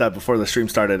talking about that before the stream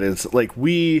started. It's like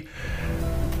in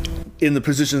the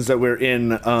positions that we're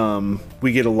in,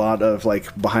 we get a lot of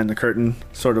like behind the curtain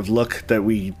sort of look that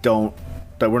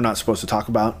we're not supposed to talk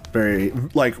about. Very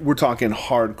like we're talking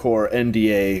hardcore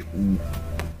NDA,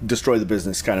 destroy the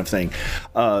business kind of thing.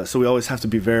 So we always have to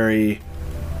be very,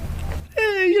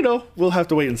 we'll have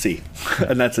to wait and see,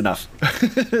 and that's enough.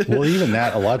 Well, even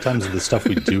that, a lot of times the stuff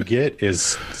we do get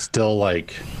is still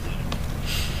like,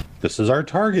 this is our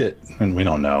target, and we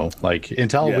don't know. Like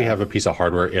until we have a piece of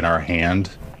hardware in our hand,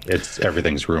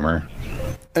 everything's rumor.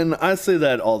 And I say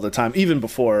that all the time, even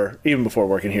before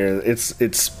working here.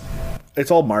 It's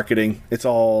it's all marketing. It's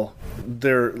all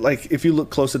they're like, if you look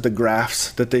close at the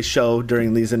graphs that they show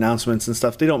during these announcements and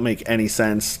stuff, they don't make any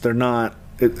sense. They're not.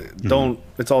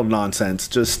 It's all nonsense.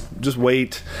 Just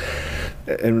wait.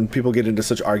 And people get into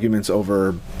such arguments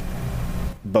over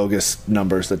bogus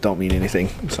numbers that don't mean anything.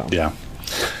 So Yeah.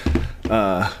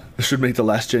 Should make the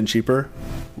last gen cheaper,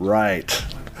 right?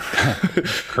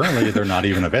 Currently, they're not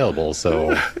even available.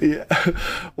 So Yeah.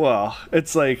 Well,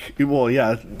 it's like, well,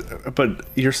 yeah, but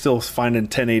you're still finding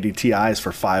 1080 Ti's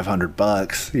for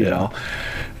 $500. You know,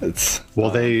 it's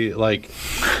they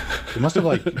must have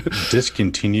like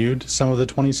discontinued some of the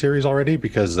 20 series already,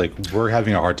 because like we're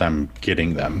having a hard time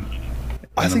getting them.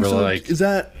 I think we're so. like, Is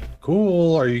that?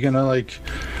 cool? Are you gonna like?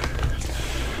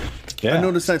 Yeah, I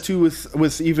noticed that too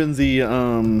with even the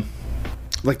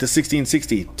like the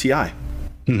 1660 Ti.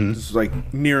 It's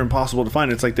like near impossible to find.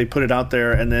 It's like they put it out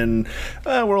there, and then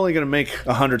we're only going to make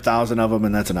 100,000 of them,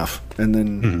 and that's enough. And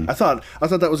then I thought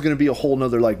that was going to be a whole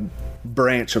nother like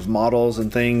branch of models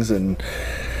and things. And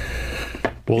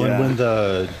and when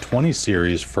the 20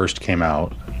 series first came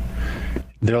out,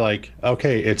 they're like,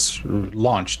 okay, it's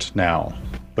launched now,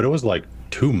 but it was like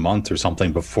 2 months or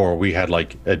something before we had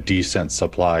like a decent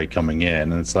supply coming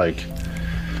in, and it's like.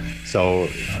 So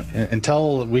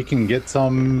until we can get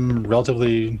some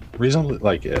relatively reasonably,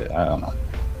 like, I don't know.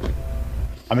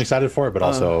 I'm excited for it, but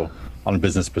also on a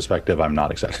business perspective, I'm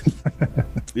not excited.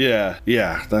 yeah,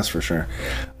 that's for sure.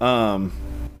 Well,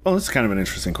 this is kind of an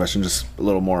interesting question, just a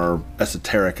little more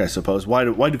esoteric, I suppose. Why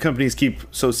do companies keep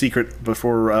so secret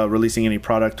before releasing any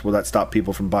product? Will that stop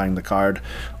people from buying the card,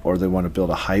 or they want to build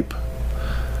a hype?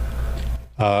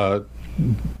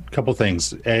 Couple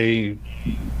things.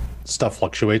 Stuff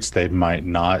fluctuates. They might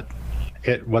not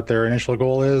hit what their initial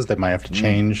goal is. They might have to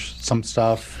change some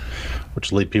stuff,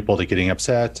 which lead people to getting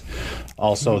upset.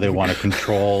 Also, they want to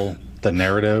control the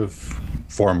narrative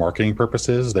for marketing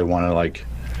purposes. They want to like,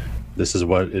 this is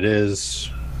what it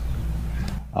is.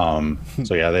 So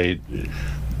yeah,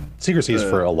 secrecy is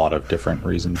for a lot of different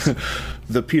reasons.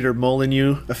 The Peter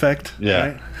Molyneux effect. Yeah.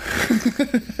 Right?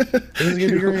 This is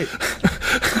gonna be great.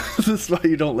 This is why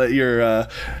you don't let your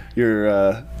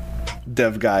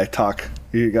dev guy talk.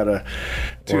 You gotta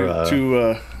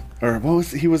or what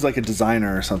was he was like a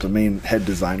designer or something, main head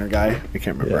designer guy. I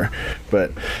can't remember,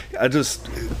 but I just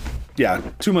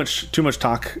too much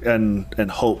talk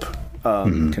and hope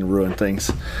can ruin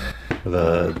things.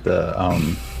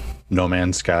 The No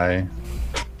Man's Sky,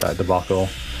 that debacle.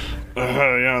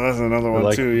 Yeah, that's another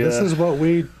one too. Yeah, this is what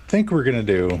we think we're gonna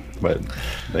do, but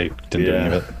they didn't do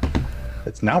any of it.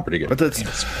 It's now pretty good.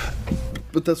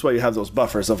 But that's why you have those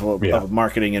buffers of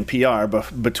marketing and PR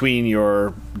between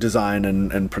your design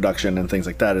and production and things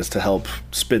like that, is to help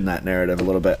spin that narrative a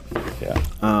little bit. Yeah.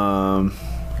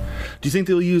 Do you think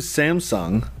they'll use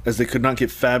Samsung, as they could not get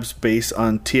fab space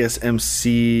on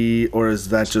TSMC, or is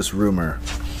that just rumor?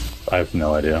 I have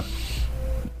no idea.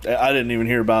 I didn't even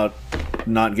hear about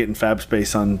not getting fab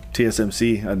space on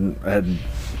TSMC. I had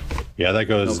that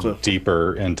goes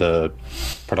deeper into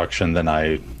production than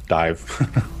I dive.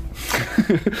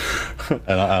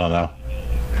 I don't know.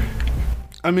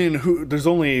 I mean, there's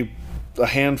only a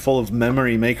handful of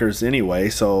memory makers anyway,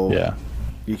 so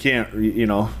you can't,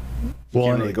 can't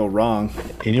really go wrong.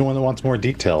 Anyone that wants more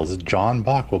details, John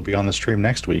Bach will be on the stream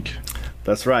next week.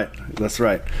 That's right.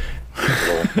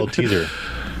 Little teaser.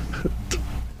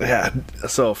 Yeah.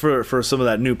 So for some of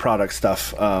that new product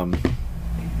stuff,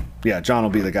 John will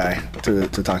be the guy to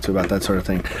talk to about that sort of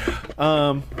thing.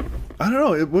 I don't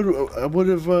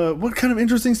know. What kind of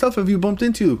interesting stuff have you bumped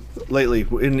into lately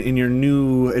in your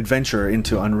new adventure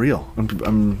into Unreal? I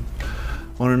want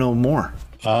to know more.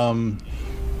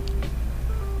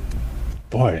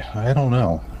 Boy, I don't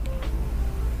know.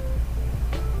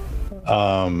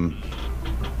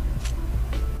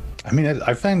 I mean,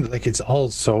 I find like it's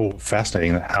all so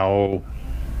fascinating how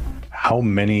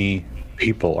many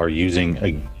people are using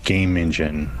a game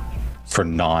engine for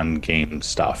non-game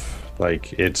stuff.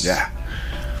 Like it's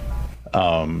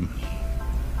I've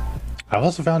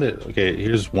also found it. Okay,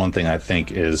 here's one thing I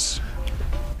think I've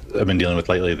been dealing with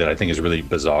lately that I think is really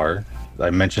bizarre.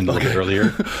 I mentioned a little bit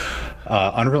earlier.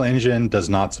 Unreal Engine does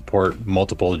not support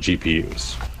multiple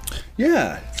GPUs.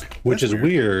 Yeah, which is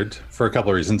weird for a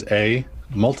couple of reasons.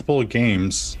 Multiple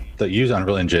games that use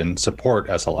Unreal Engine support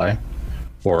SLI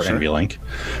or NVLink,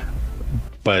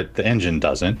 but the engine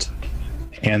doesn't.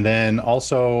 And then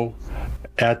also,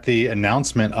 at the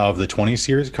announcement of the 20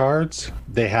 series cards,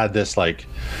 they had this like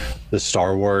the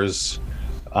Star Wars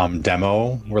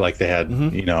demo where like they had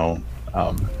the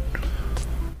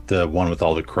the one with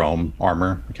all the chrome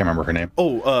armor. I can't remember her name.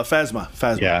 Oh, Phasma.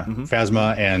 Yeah,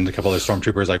 Phasma and a couple of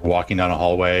stormtroopers like walking down a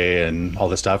hallway and all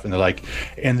this stuff, and they're like,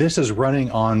 and this is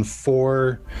running on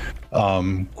 4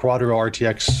 Quadro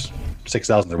RTX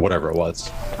 6000 or whatever it was.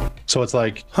 So it's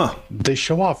like, they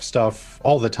show off stuff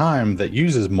all the time that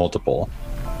uses multiple.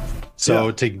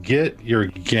 So to get your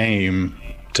game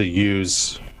to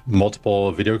use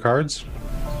multiple video cards,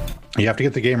 you have to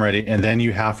get the game ready, and then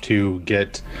you have to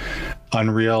get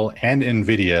Unreal and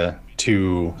NVIDIA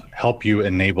to help you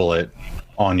enable it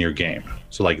on your game.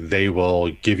 So like they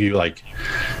will give you like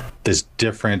this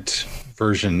different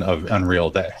version of Unreal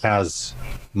that has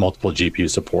multiple GPU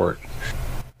support.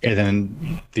 And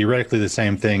then theoretically the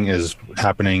same thing is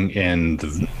happening in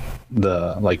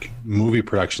the like movie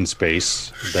production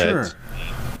space, that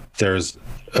there's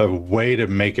a way to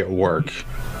make it work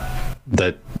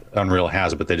that Unreal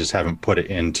has, but they just haven't put it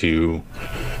into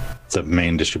the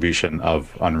main distribution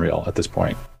of Unreal at this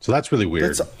point. So that's really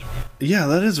weird.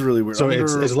 That is really weird. So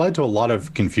it's led to a lot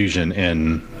of confusion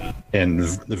in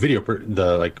the video,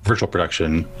 the like virtual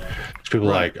production. People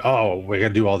are like, oh, we got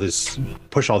to do all this,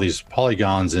 push all these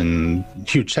polygons and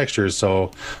huge textures.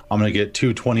 So I'm going to get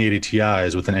 2 2080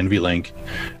 Ti's with an NVLink,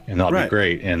 and that'll be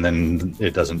great. And then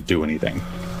it doesn't do anything.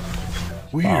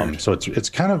 Weird. So it's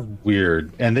kind of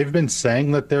weird. And they've been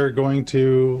saying that they're going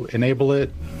to enable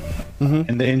it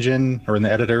in the engine or in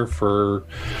the editor for a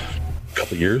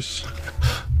couple of years.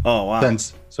 Oh, wow.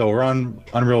 So we're on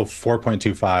Unreal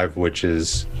 4.25, which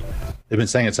is, they've been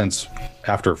saying it since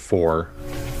after 4,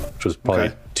 which was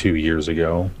probably 2 years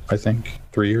ago, I think.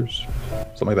 3 years,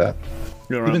 something like that.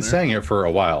 We've been saying it for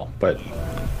a while, but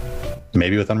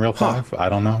maybe with Unreal 5, I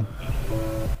don't know.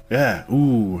 Yeah.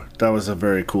 Ooh, that was a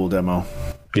very cool demo.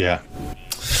 Yeah.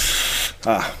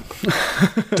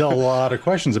 Still a lot of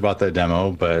questions about that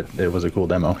demo, but it was a cool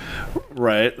demo.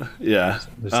 Right. Yeah.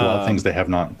 There's a lot of things they have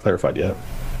not clarified yet.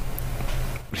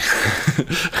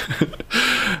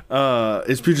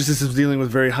 Is Future Systems dealing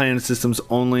with very high-end systems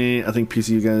only? I think PC,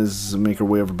 you guys make your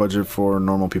way over budget for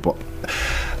normal people.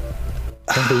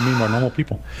 Don't they mean more normal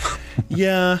people?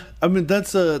 Yeah, I mean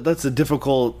that's a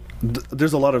difficult.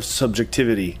 There's a lot of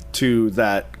subjectivity to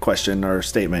that question or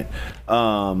statement.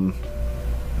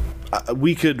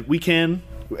 We can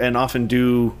and often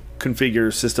do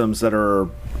configure systems that are,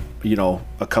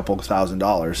 a couple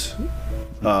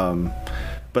 $1,000s,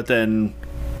 but then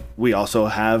we also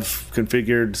have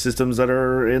configured systems that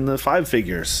are in the 5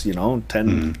 figures, 10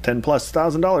 plus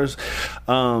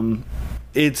 $1,000.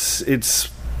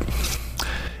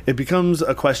 It becomes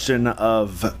a question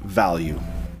of value,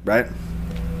 right?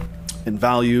 And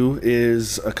value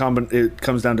is it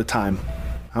comes down to time.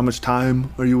 How much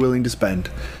time are you willing to spend?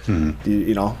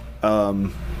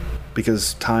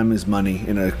 Because time is money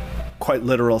in a quite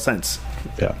literal sense.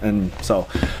 Yeah. And so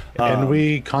and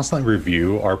we constantly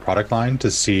review our product line to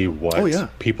see what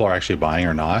people are actually buying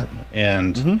or not.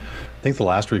 And I think the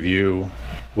last review,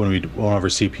 when we went over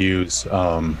CPUs,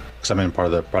 because I'm in part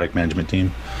of the product management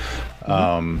team,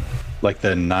 like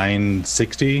the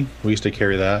 960, we used to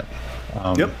carry that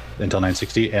Intel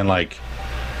 960, and like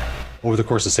over the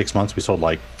course of 6 months we sold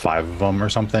like 5 of them or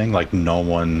something. Like no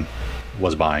one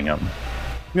was buying them.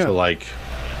 So like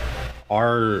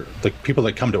the people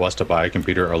that come to us to buy a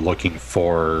computer are looking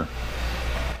for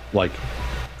like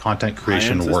content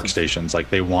creation workstations. Like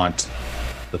they want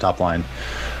the top line.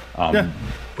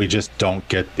 We just don't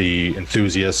get the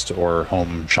enthusiast or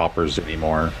home shoppers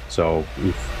anymore. So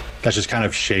that's just kind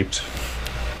of shaped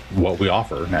what we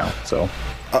offer now. So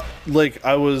like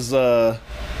I was on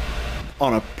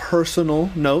a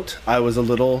personal note, I was a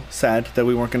little sad that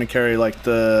we weren't going to carry like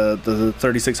the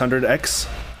 3600X,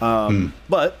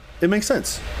 but it makes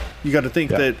sense. You got to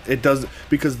think that it does,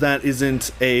 because that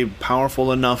isn't a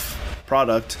powerful enough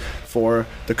product for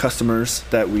the customers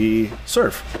that we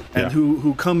serve and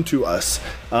who come to us.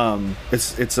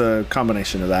 It's a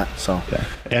combination of that. So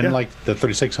like the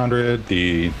 3600,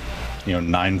 the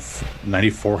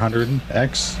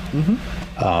 9400X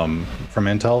from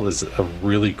Intel is a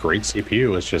really great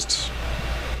CPU. It's just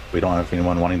we don't have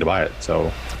anyone wanting to buy it,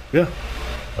 so I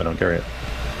don't carry it.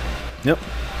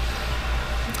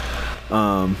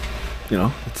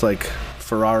 It's like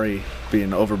Ferrari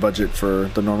being over budget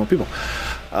for the normal people.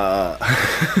 Oh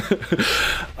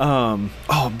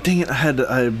dang it!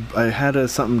 I had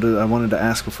something I wanted to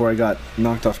ask before I got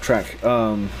knocked off track.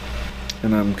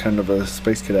 And I'm kind of a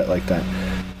space cadet like that.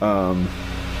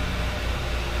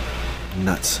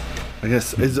 Nuts. I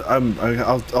guess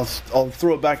I'll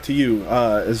throw it back to you.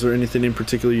 Is there anything in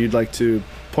particular you'd like to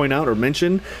point out or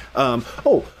mention?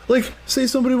 Like say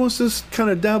somebody wants to kind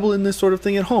of dabble in this sort of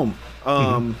thing at home.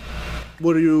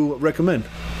 What do you recommend?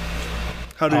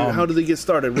 How do they get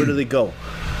started? Where do they go?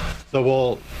 So,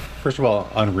 well, first of all,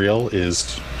 Unreal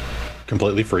is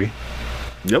completely free.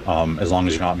 Yep. As long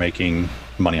as you're not making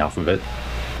money off of it.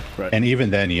 Right. And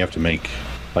even then, you have to make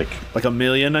like $1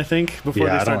 million, I think, before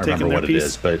they I start don't taking remember their what piece. it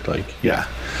is, but like Yeah.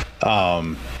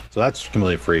 so that's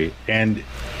completely free. And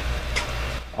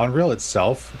Unreal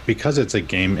itself, because it's a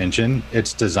game engine,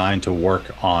 it's designed to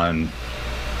work on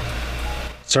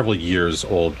several years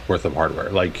old worth of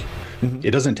hardware. Like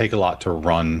it doesn't take a lot to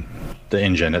run the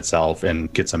engine itself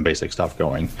and get some basic stuff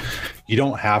going. You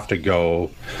don't have to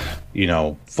go,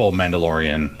 full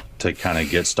Mandalorian to kind of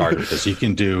get started with this. You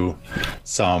can do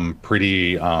some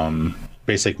pretty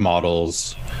basic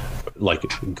models, like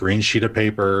green sheet of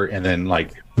paper, and then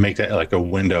like make that like a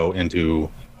window into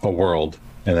a world,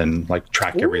 and then like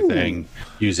track everything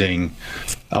using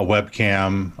a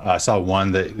webcam. I saw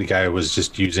one that the guy was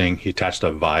just using, he attached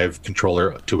a Vive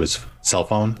controller to his cell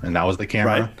phone, and that was the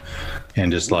camera. Right.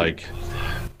 And just like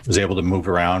was able to move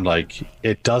around. Like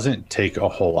it doesn't take a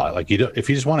whole lot. Like if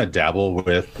you just want to dabble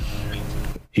with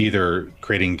either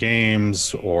creating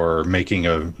games or making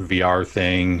a VR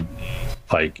thing,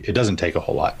 like it doesn't take a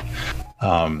whole lot.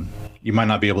 You might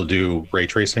not be able to do ray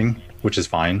tracing, which is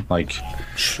fine. Like,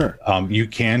 Sure. you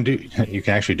can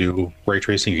actually do ray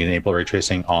tracing. You can enable ray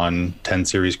tracing on 10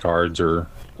 series cards or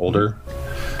older.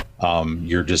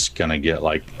 You're just gonna get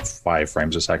like 5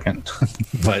 frames a second,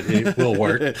 but it will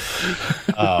work.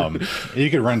 You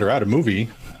could render out a movie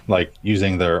like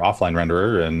using their offline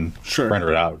renderer and render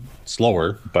it out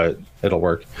slower, but it'll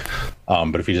work.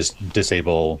 But if you just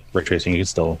disable ray tracing, you can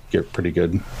still get pretty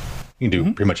good. You can do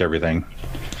pretty much everything.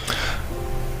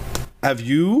 Have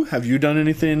you done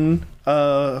anything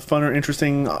fun or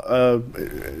interesting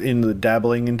in the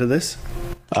dabbling into this?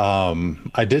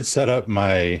 I did set up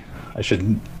I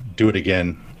should do it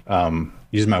again.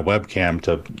 Use my webcam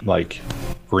to like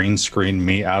green screen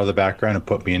me out of the background and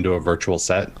put me into a virtual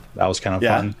set. That was kind of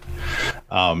fun.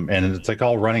 And it's like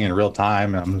all running in real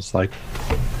time. And I'm just like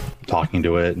talking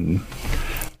to it. And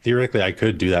theoretically, I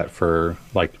could do that for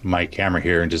like my camera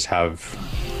here and just have.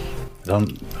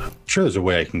 I'm sure there's a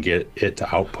way I can get it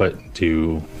to output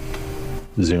to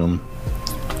Zoom.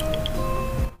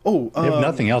 Oh, if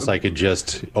nothing else, I could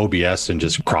just OBS and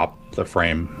just crop the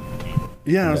frame.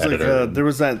 Yeah, I was like, there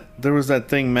was that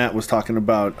thing Matt was talking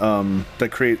about that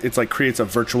creates a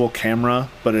virtual camera,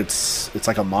 but it's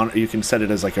like a monitor. You can set it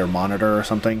as like your monitor or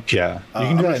something. Yeah, you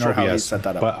can do that in how he OBS, set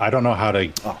that up. but I don't know how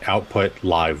to output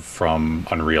live from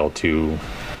Unreal to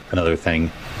another thing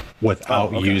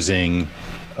without using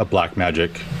a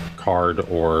Blackmagic card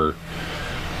or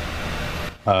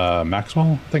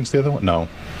Maxwell. I think it's the other one. No,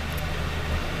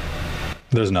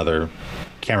 there's another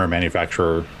camera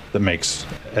manufacturer that makes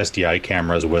SDI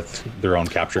cameras with their own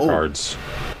capture cards.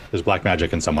 There's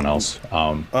Blackmagic and someone else.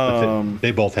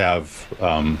 They both have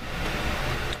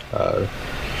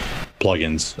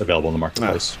plugins available in the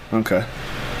marketplace. Okay.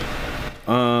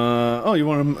 You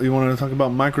want to talk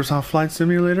about Microsoft Flight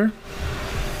Simulator?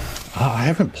 I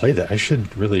haven't played that. I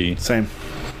should really. Same.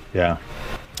 Yeah.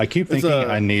 I keep thinking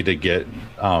I need to get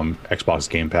Xbox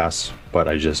Game Pass, but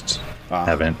I just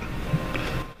haven't.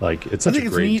 Like, it's such a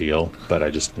great deal, but I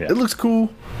just, It looks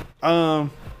cool. I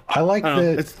like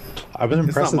that. I've been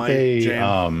impressed that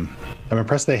I'm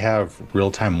impressed they have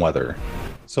real-time weather.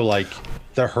 So, like,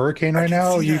 the hurricane right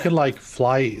now, you can, like,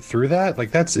 fly through that. Like,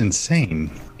 that's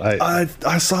insane. I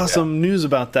saw some news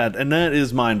about that, and that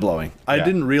is mind-blowing. I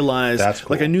didn't realize. That's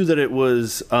cool. Like, I knew that it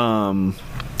was,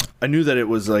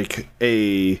 like,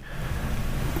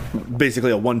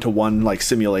 basically a one-to-one, like,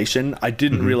 simulation. I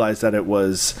didn't realize that it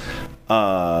was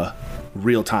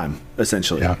real time,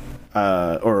 essentially. Yeah.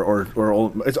 Or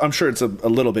I'm sure it's a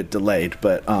little bit delayed,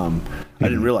 but I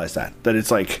didn't realize that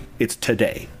it's like it's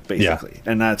today basically,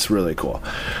 and that's really cool.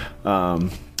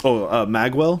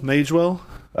 Magwell.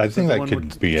 I think that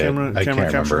could be it. I can't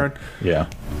remember. Yeah.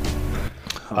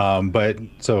 But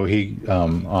so he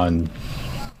on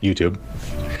YouTube,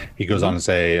 he goes on to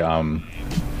say,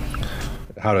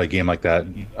 how's a game like that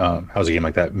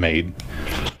made?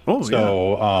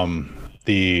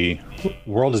 The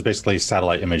world is basically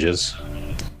satellite images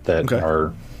that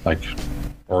are like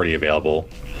already available.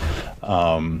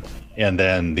 And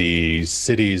then the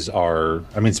cities are,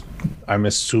 I'm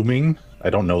assuming, I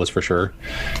don't know this for sure,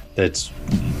 that's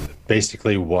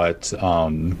basically what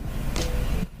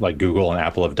like Google and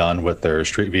Apple have done with their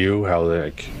Street View, how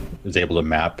they is able to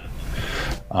map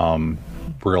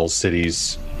real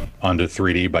cities onto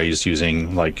 3D by just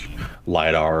using like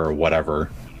LiDAR or whatever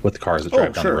with the cars that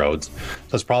drive down the roads.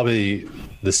 So it's probably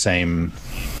the same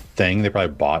thing. They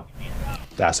probably bought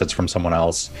assets from someone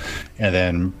else, and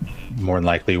then more than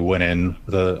likely went in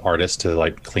the artist to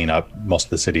like clean up most of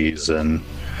the cities and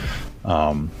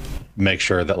make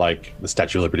sure that like the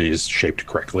Statue of Liberty is shaped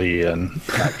correctly and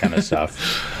that kind of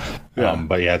stuff. Yeah.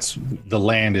 But yeah, the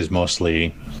land is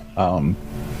mostly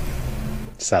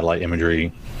satellite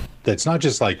imagery. It's not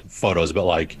just like photos, but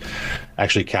like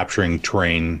actually capturing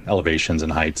terrain, elevations,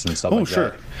 and heights and stuff like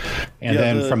that. And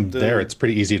then from there, it's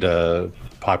pretty easy to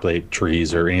populate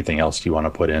trees or anything else you want to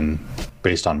put in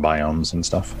based on biomes and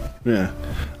stuff. Yeah,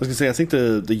 I was gonna say I think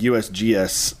the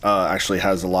USGS actually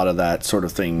has a lot of that sort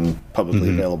of thing publicly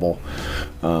available,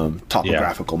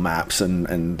 topographical maps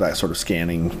and that sort of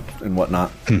scanning and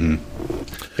whatnot. Yeah,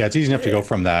 it's easy enough to go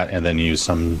from that and then use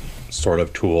some sort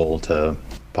of tool to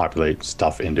populate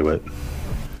stuff into it.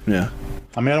 Yeah.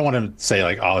 I mean, I don't want to say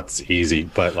like, oh, it's easy,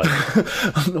 but like,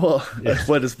 well,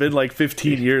 what it's been like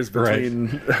 15 years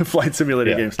between flight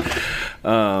simulator games.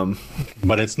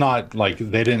 But it's not like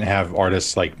they didn't have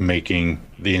artists like making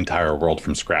the entire world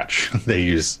from scratch. They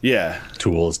use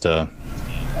tools to.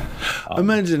 I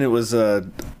imagine it was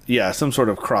some sort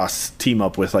of cross team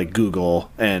up with like Google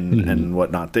and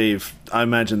whatnot. I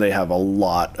imagine they have a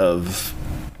lot of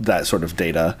that sort of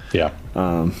data. Yeah.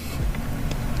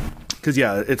 Because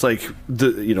it's like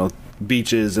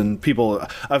beaches and people.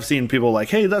 I've seen people like,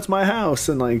 hey, that's my house,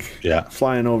 and like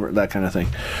flying over that kind of thing.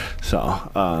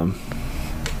 So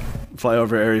fly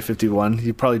over Area 51.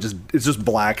 You probably it's just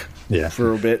black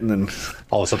for a bit, and then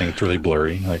all of a sudden it's really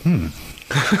blurry. Like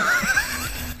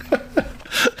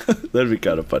that'd be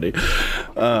kind of funny.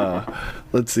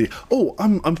 Let's see. Oh,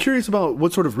 I'm curious about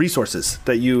what sort of resources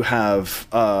that you have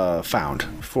found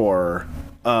for.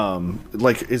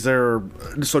 Like, is there?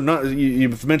 So not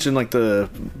you've mentioned like the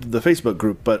Facebook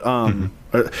group, but are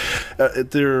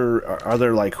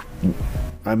there like?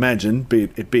 I imagine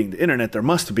it being the internet, there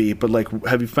must be. But like, what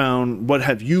have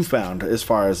you found as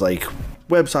far as like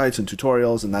websites and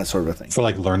tutorials and that sort of a thing for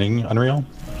like learning Unreal?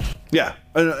 Yeah,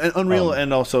 and Unreal,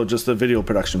 and also just the video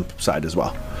production side as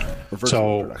well.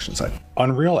 So production side.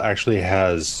 Unreal actually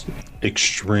has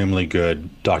extremely good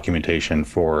documentation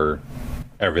for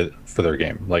their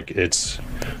game. Like, it's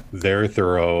very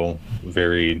thorough,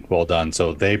 very well done.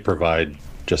 So they provide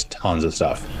just tons of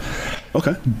stuff.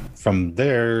 Okay. From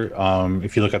there,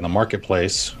 if you look at the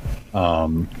marketplace,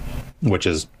 which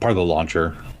is part of the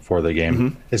launcher for the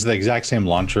game, it's the exact same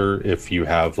launcher if you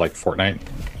have like Fortnite.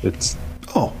 It's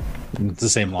the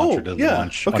same launcher to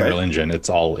launch Unreal Engine. It's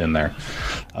all in there.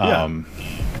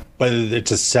 But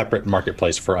it's a separate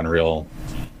marketplace for Unreal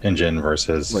Engine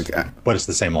versus but it's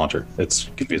the same launcher.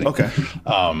 It's confusing. Okay.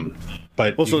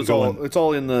 But so it's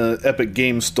all in the Epic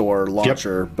Game Store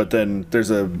launcher, but then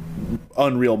there's a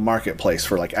Unreal marketplace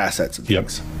for like assets and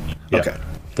things. Okay.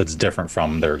 That's different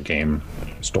from their game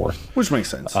store. Which makes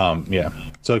sense.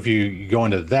 So if you go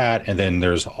into that, and then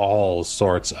there's all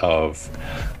sorts of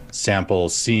sample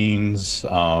scenes,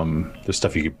 there's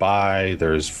stuff you could buy,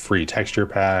 there's free texture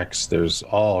packs, there's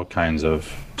all kinds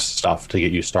of stuff to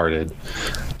get you started.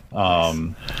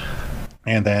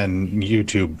 And then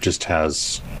YouTube just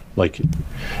has like,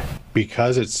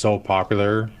 because it's so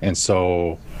popular and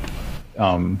so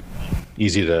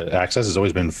easy to access, it's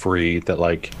always been free, that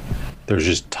like there's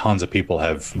just tons of people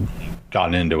have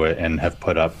gotten into it and have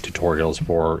put up tutorials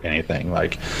for anything.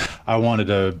 Like, I wanted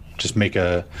to just make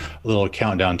a little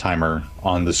countdown timer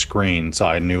on the screen so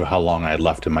I knew how long I had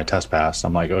left in my test pass.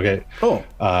 I'm like, okay,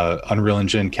 Unreal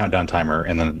Engine countdown timer,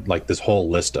 and then like this whole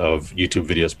list of YouTube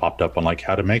videos popped up on like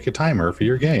how to make a timer for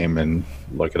your game, and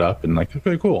look it up and like,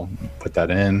 okay, cool, put that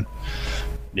in.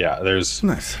 There's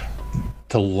nice.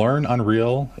 To learn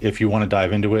Unreal, if you want to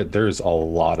dive into it, there's a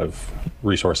lot of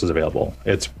resources available.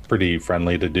 It's pretty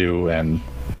friendly to do, and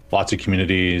lots of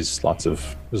communities,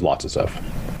 there's lots of stuff.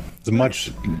 It's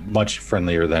much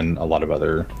friendlier than a lot of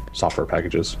other software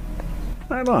packages.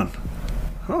 Right on.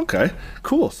 Okay,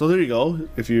 cool. So there you go.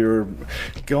 If you're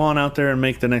go on out there and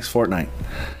make the next Fortnite,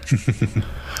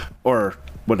 or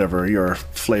whatever your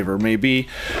flavor may be.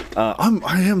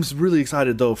 I am really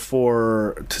excited though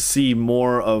to see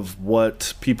more of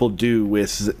what people do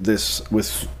with this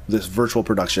virtual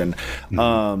production.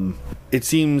 It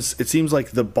seems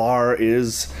like the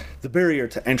barrier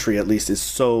to entry at least is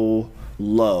so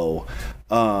low.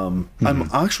 I'm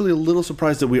actually a little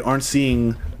surprised that we aren't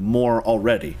seeing more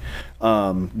already,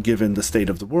 given the state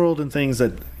of the world and things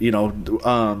that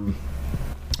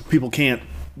people can't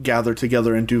gather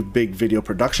together and do big video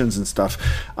productions and stuff.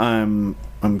 I'm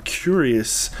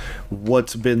curious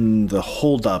what's been the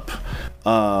holdup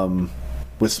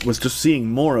was just seeing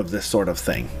more of this sort of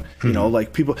thing. You know,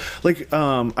 like people like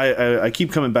I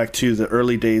keep coming back to the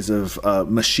early days of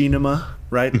Machinima,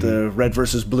 right? The red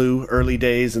versus blue early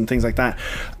days and things like that.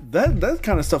 That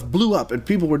kind of stuff blew up, and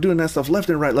people were doing that stuff left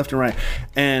and right,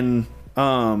 and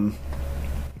I'm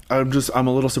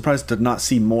a little surprised to not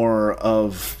see more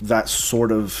of that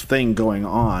sort of thing going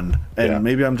on, and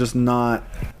maybe I'm just not.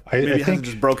 Maybe it hasn't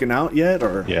just broken out yet,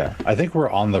 or I think we're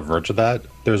on the verge of that.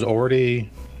 There's already,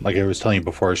 like I was telling you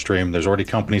before stream, there's already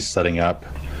companies setting up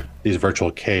these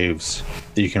virtual caves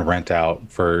that you can rent out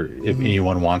for if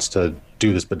anyone wants to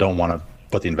do this but don't want to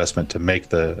put the investment to make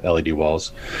the LED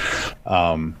walls.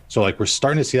 So like we're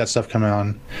starting to see that stuff come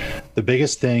on. The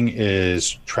biggest thing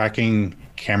is tracking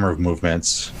camera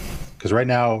movements, because right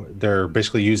now they're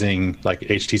basically using like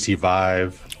HTC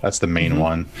Vive, that's the main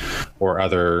one, or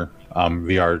other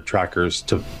VR trackers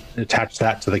to attach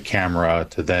that to the camera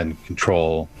to then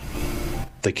control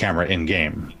the camera in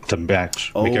game to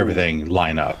make everything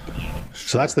line up.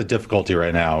 So that's the difficulty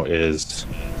right now. Is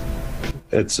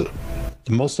it's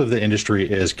most of the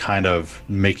industry is kind of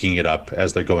making it up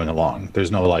as they're going along.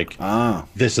 There's no like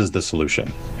this is the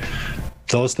solution.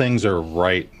 Those things are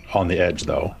right on the edge,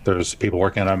 though. There's people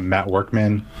working on it. Matt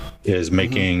Workman is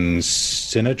making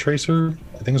Cinetracer,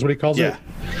 I think is what he calls it.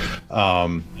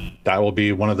 That will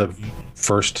be one of the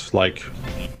first like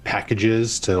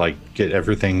packages to like get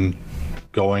everything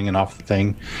going and off the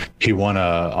thing. He won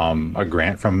a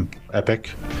grant from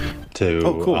Epic to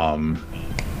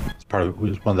part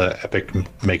of one of the Epic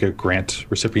Mega Grant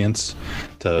recipients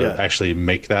to actually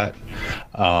make that.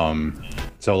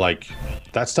 So like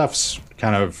that stuff's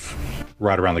kind of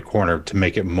right around the corner to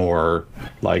make it more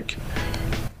like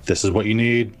this is what you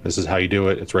need, this is how you do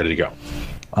it, it's ready to go.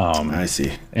 I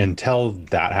see. Until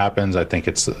that happens, I think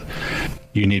it's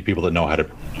you need people that know how to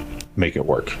make it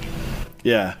work.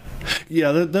 Yeah,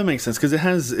 that makes sense, because it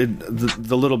has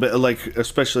the little bit, like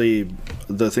especially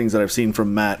the things that I've seen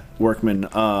from Matt Workman.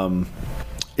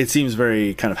 It seems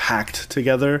very kind of hacked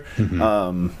together,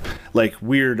 like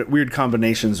weird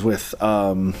combinations with.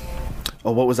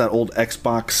 What was that old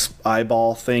Xbox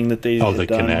eyeball thing that they? The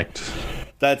Kinect.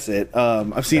 That's it.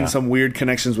 I've seen some weird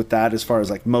connections with that as far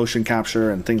as like motion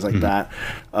capture and things like that.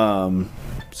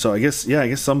 So I guess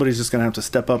somebody's just gonna have to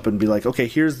step up and be like, okay,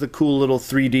 here's the cool little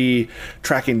 3D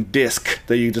tracking disc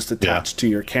that you just attach to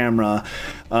your camera.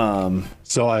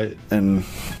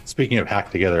 Speaking of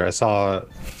hacked together, I saw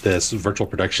this virtual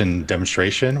production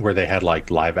demonstration where they had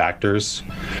like live actors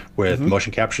with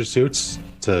motion capture suits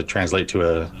to translate to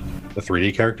a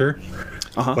 3D character.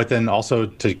 But then also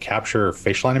to capture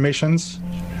facial animations.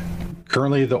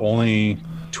 Currently, the only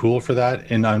tool for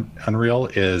that in Unreal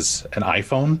is an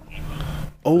iPhone.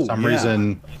 For some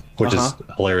reason, which is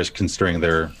hilarious considering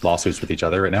their lawsuits with each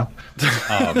other right now.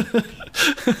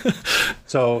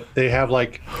 So they have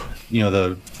like,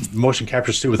 the motion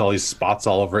capture suit with all these spots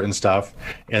all over it and stuff.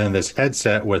 And then this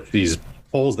headset with these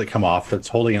poles that come off that's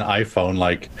holding an iPhone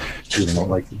like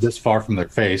this far from their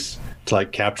face to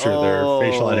like capture their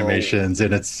facial animations,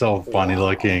 and it's so funny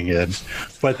looking.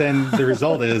 But then the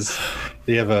result is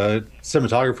they have a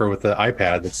cinematographer with the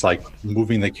iPad that's like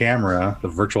moving the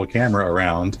virtual camera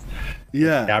around,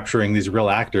 capturing these real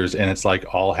actors, and it's like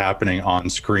all happening on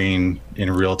screen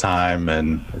in real time,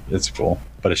 and it's cool.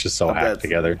 But it's just so hacked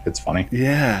together. It's funny.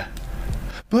 Yeah.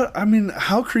 But I mean,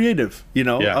 how creative,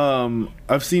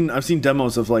 I've seen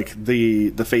demos of like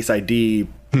the Face ID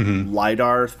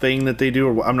LiDAR thing that they do,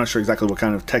 or I'm not sure exactly what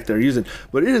kind of tech they're using,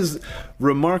 but it is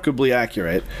remarkably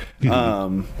accurate.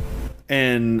 And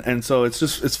so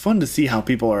it's fun to see how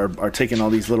people are taking all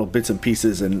these little bits and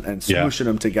pieces and smooshing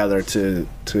them together to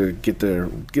get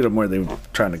them where they're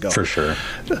trying to go. For sure.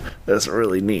 That's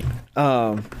really neat.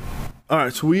 All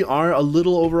right, so we are a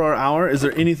little over our hour. Is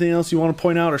there anything else you want to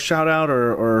point out or shout out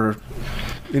or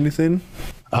anything?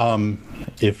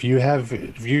 If you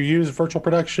use virtual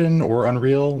production or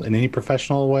Unreal in any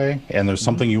professional way, and there's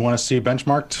something you want to see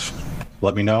benchmarked,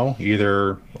 let me know,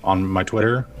 either on my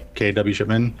Twitter,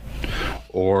 KW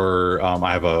or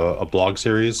I have a blog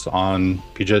series on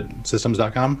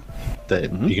pugetsystems.com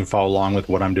that you can follow along with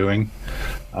what I'm doing.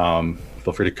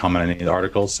 Feel free to comment on any of the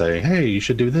articles, say, hey, you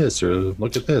should do this, or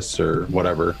look at this, or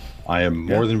whatever. I am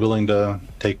more than willing to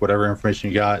take whatever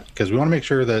information you got, because we want to make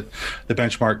sure that the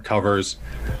benchmark covers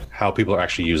how people are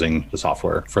actually using the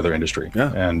software for their industry.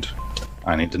 And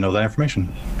I need to know that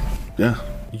information.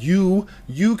 You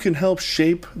can help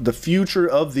shape the future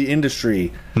of the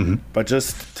industry by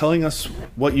just telling us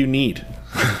what you need.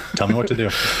 Tell me what to do.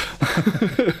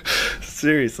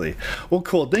 Seriously. Well,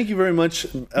 cool. Thank you very much,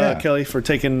 Kelly, for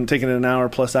taking an hour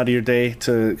plus out of your day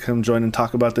to come join and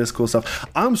talk about this cool stuff.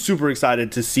 I'm super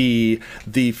excited to see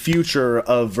the future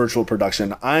of virtual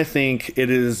production. I think it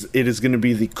is going to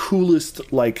be the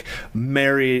coolest like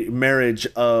marriage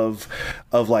of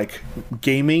like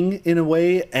gaming in a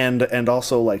way and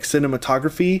also like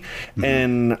cinematography,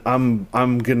 and I'm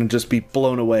going to just be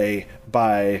blown away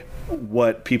by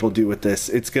what people do with this.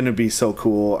 It's going to be so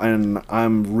cool, and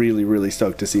I'm really, really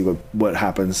stoked to see what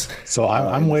happens. So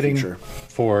I'm waiting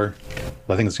for,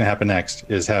 I think what's going to happen next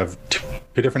is have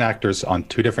two different actors on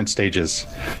two different stages,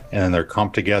 and then they're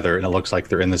comped together, and it looks like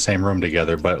they're in the same room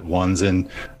together, but one's in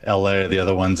LA, the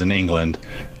other one's in England,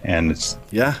 and it's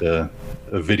a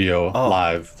video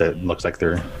live that looks like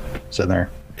they're sitting there.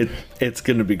 It's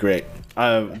going to be great.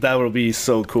 That will be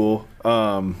so cool.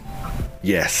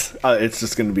 Yes, it's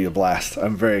just going to be a blast.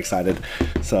 I'm very excited.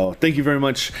 So thank you very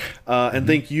much. And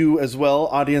thank you as well,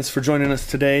 audience, for joining us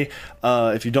today.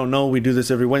 If you don't know, we do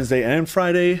this every Wednesday and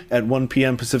Friday at 1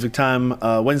 p.m. Pacific time.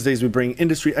 Wednesdays, we bring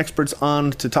industry experts on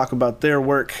to talk about their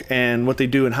work and what they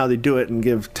do and how they do it and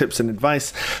give tips and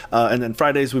advice. And then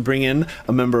Fridays, we bring in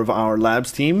a member of our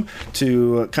labs team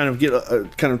to kind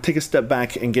of take a step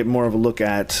back and get more of a look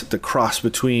at the cross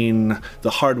between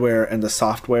the hardware and the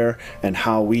software and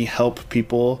how we help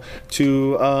people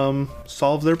to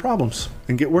solve their problems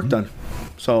and get work done.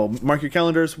 So mark your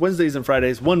calendars, Wednesdays and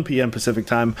Fridays, 1 p.m. Pacific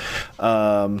time.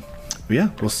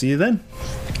 We'll see you then.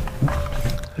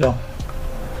 Yeah.